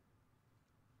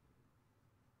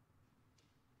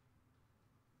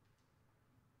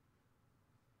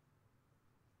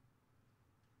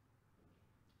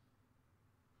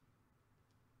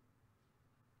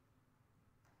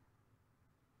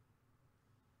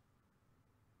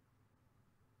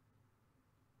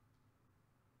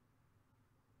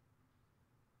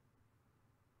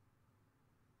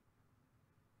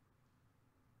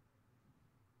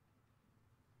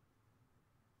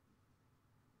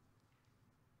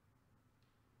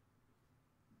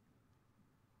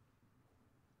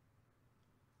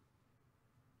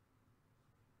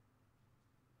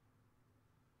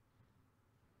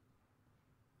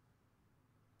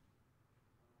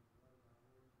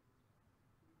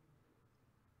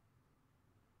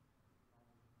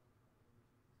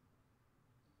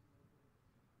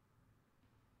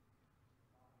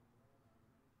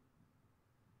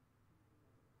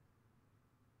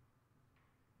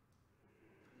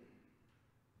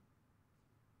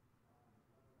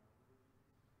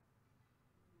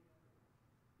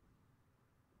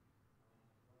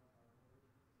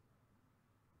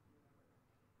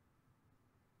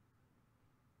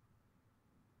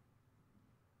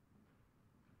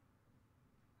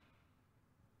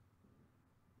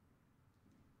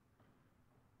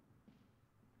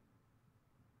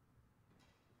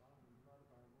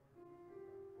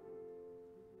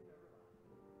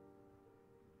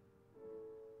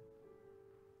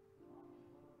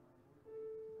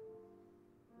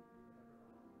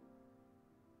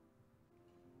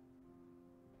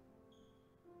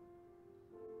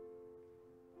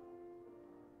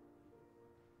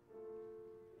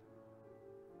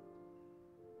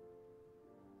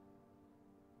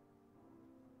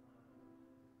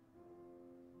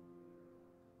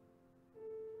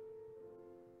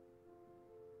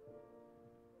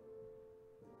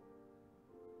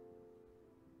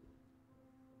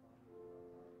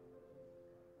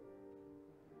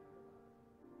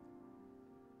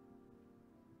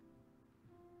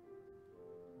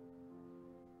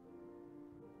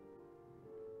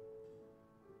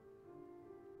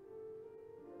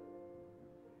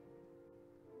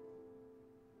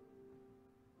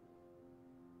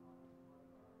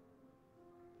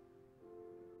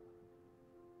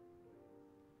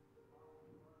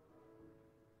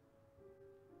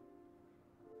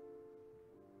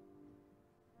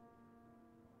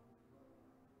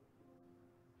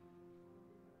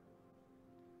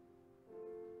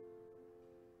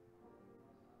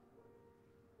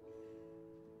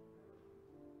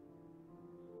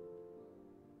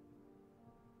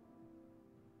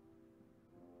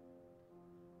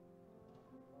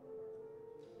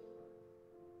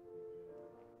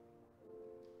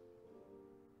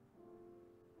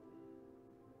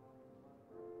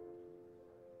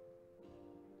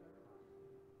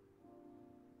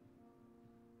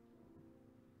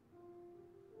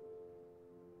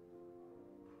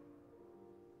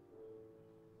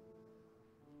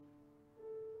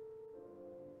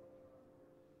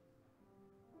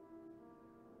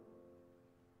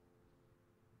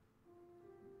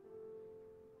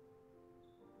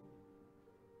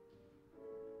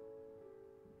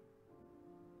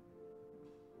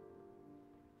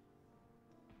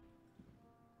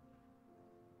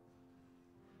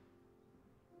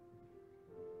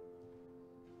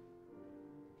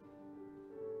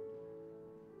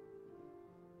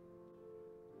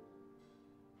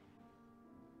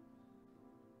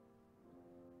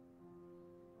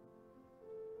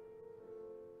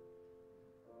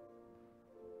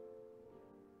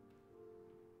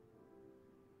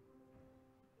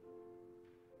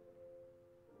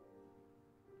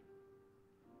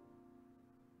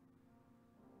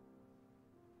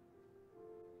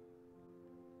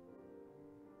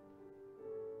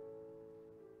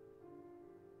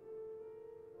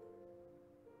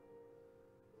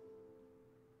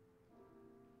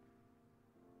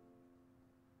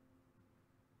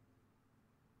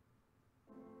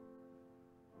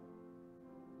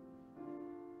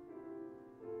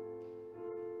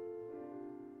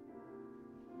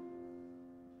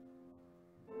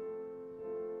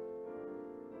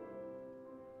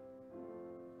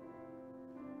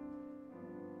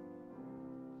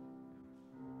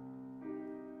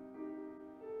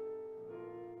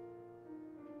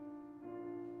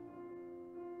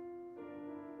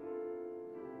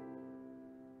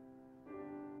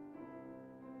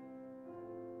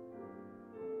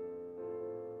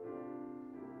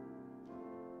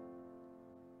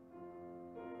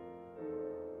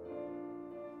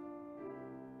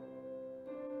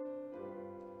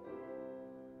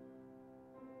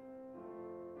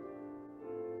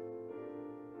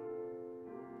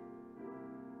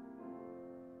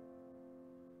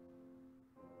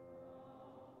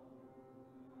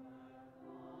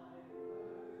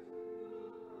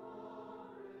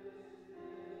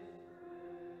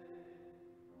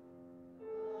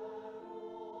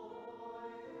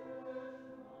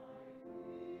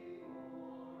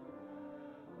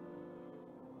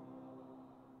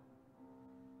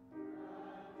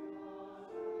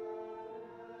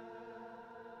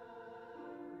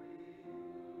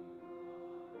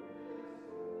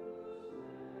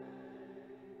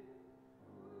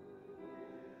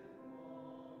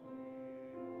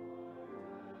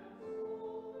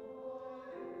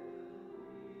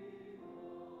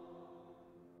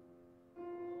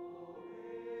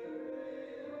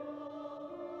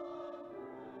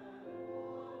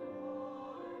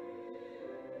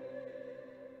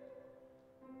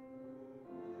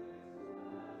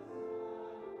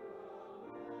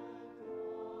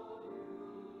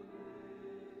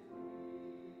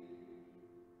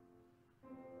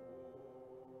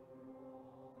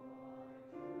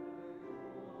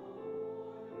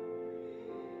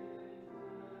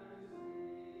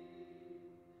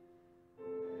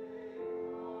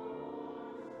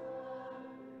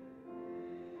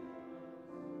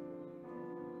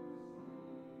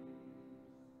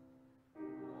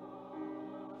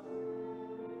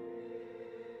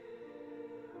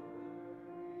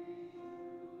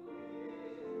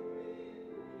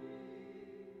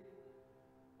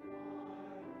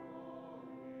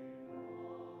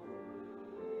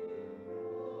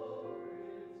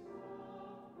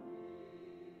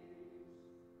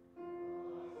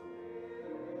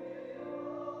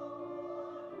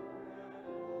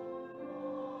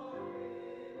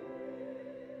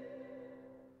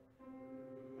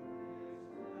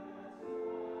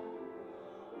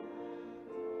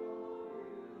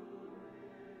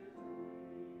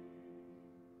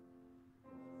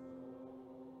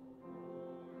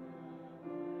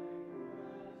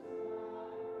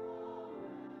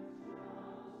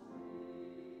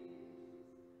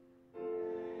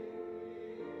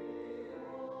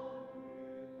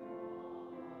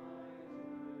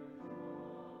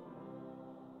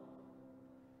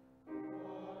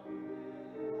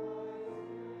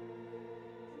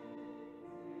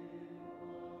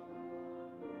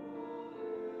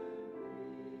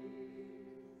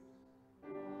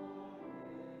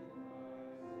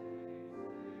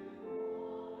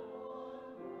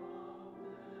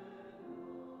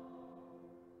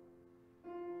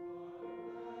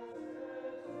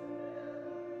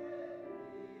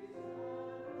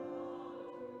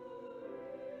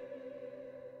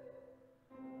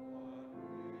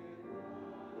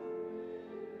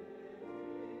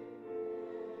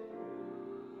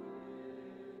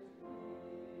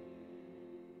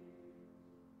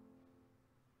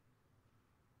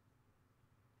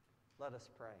 Let us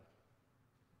pray.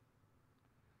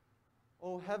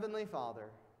 O Heavenly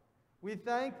Father, we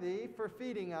thank Thee for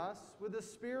feeding us with the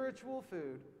spiritual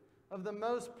food of the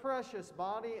most precious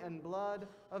body and blood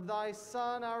of Thy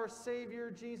Son, our Savior,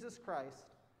 Jesus Christ,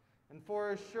 and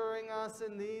for assuring us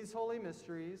in these holy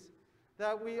mysteries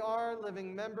that we are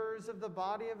living members of the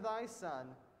body of Thy Son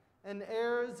and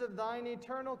heirs of Thine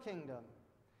eternal kingdom.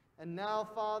 And now,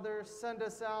 Father, send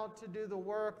us out to do the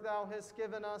work Thou hast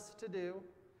given us to do,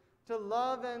 to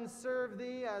love and serve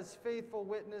Thee as faithful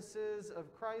witnesses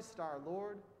of Christ our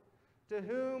Lord, to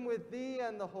whom with Thee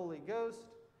and the Holy Ghost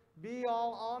be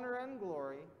all honor and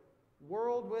glory,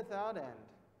 world without end.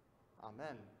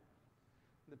 Amen.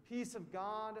 The peace of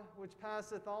God, which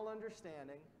passeth all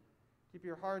understanding, keep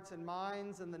your hearts and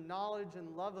minds in the knowledge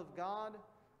and love of God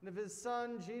and of His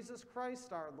Son, Jesus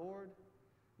Christ our Lord.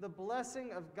 The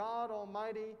blessing of God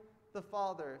Almighty, the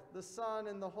Father, the Son,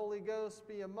 and the Holy Ghost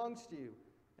be amongst you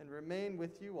and remain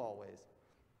with you always.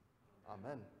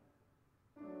 Amen.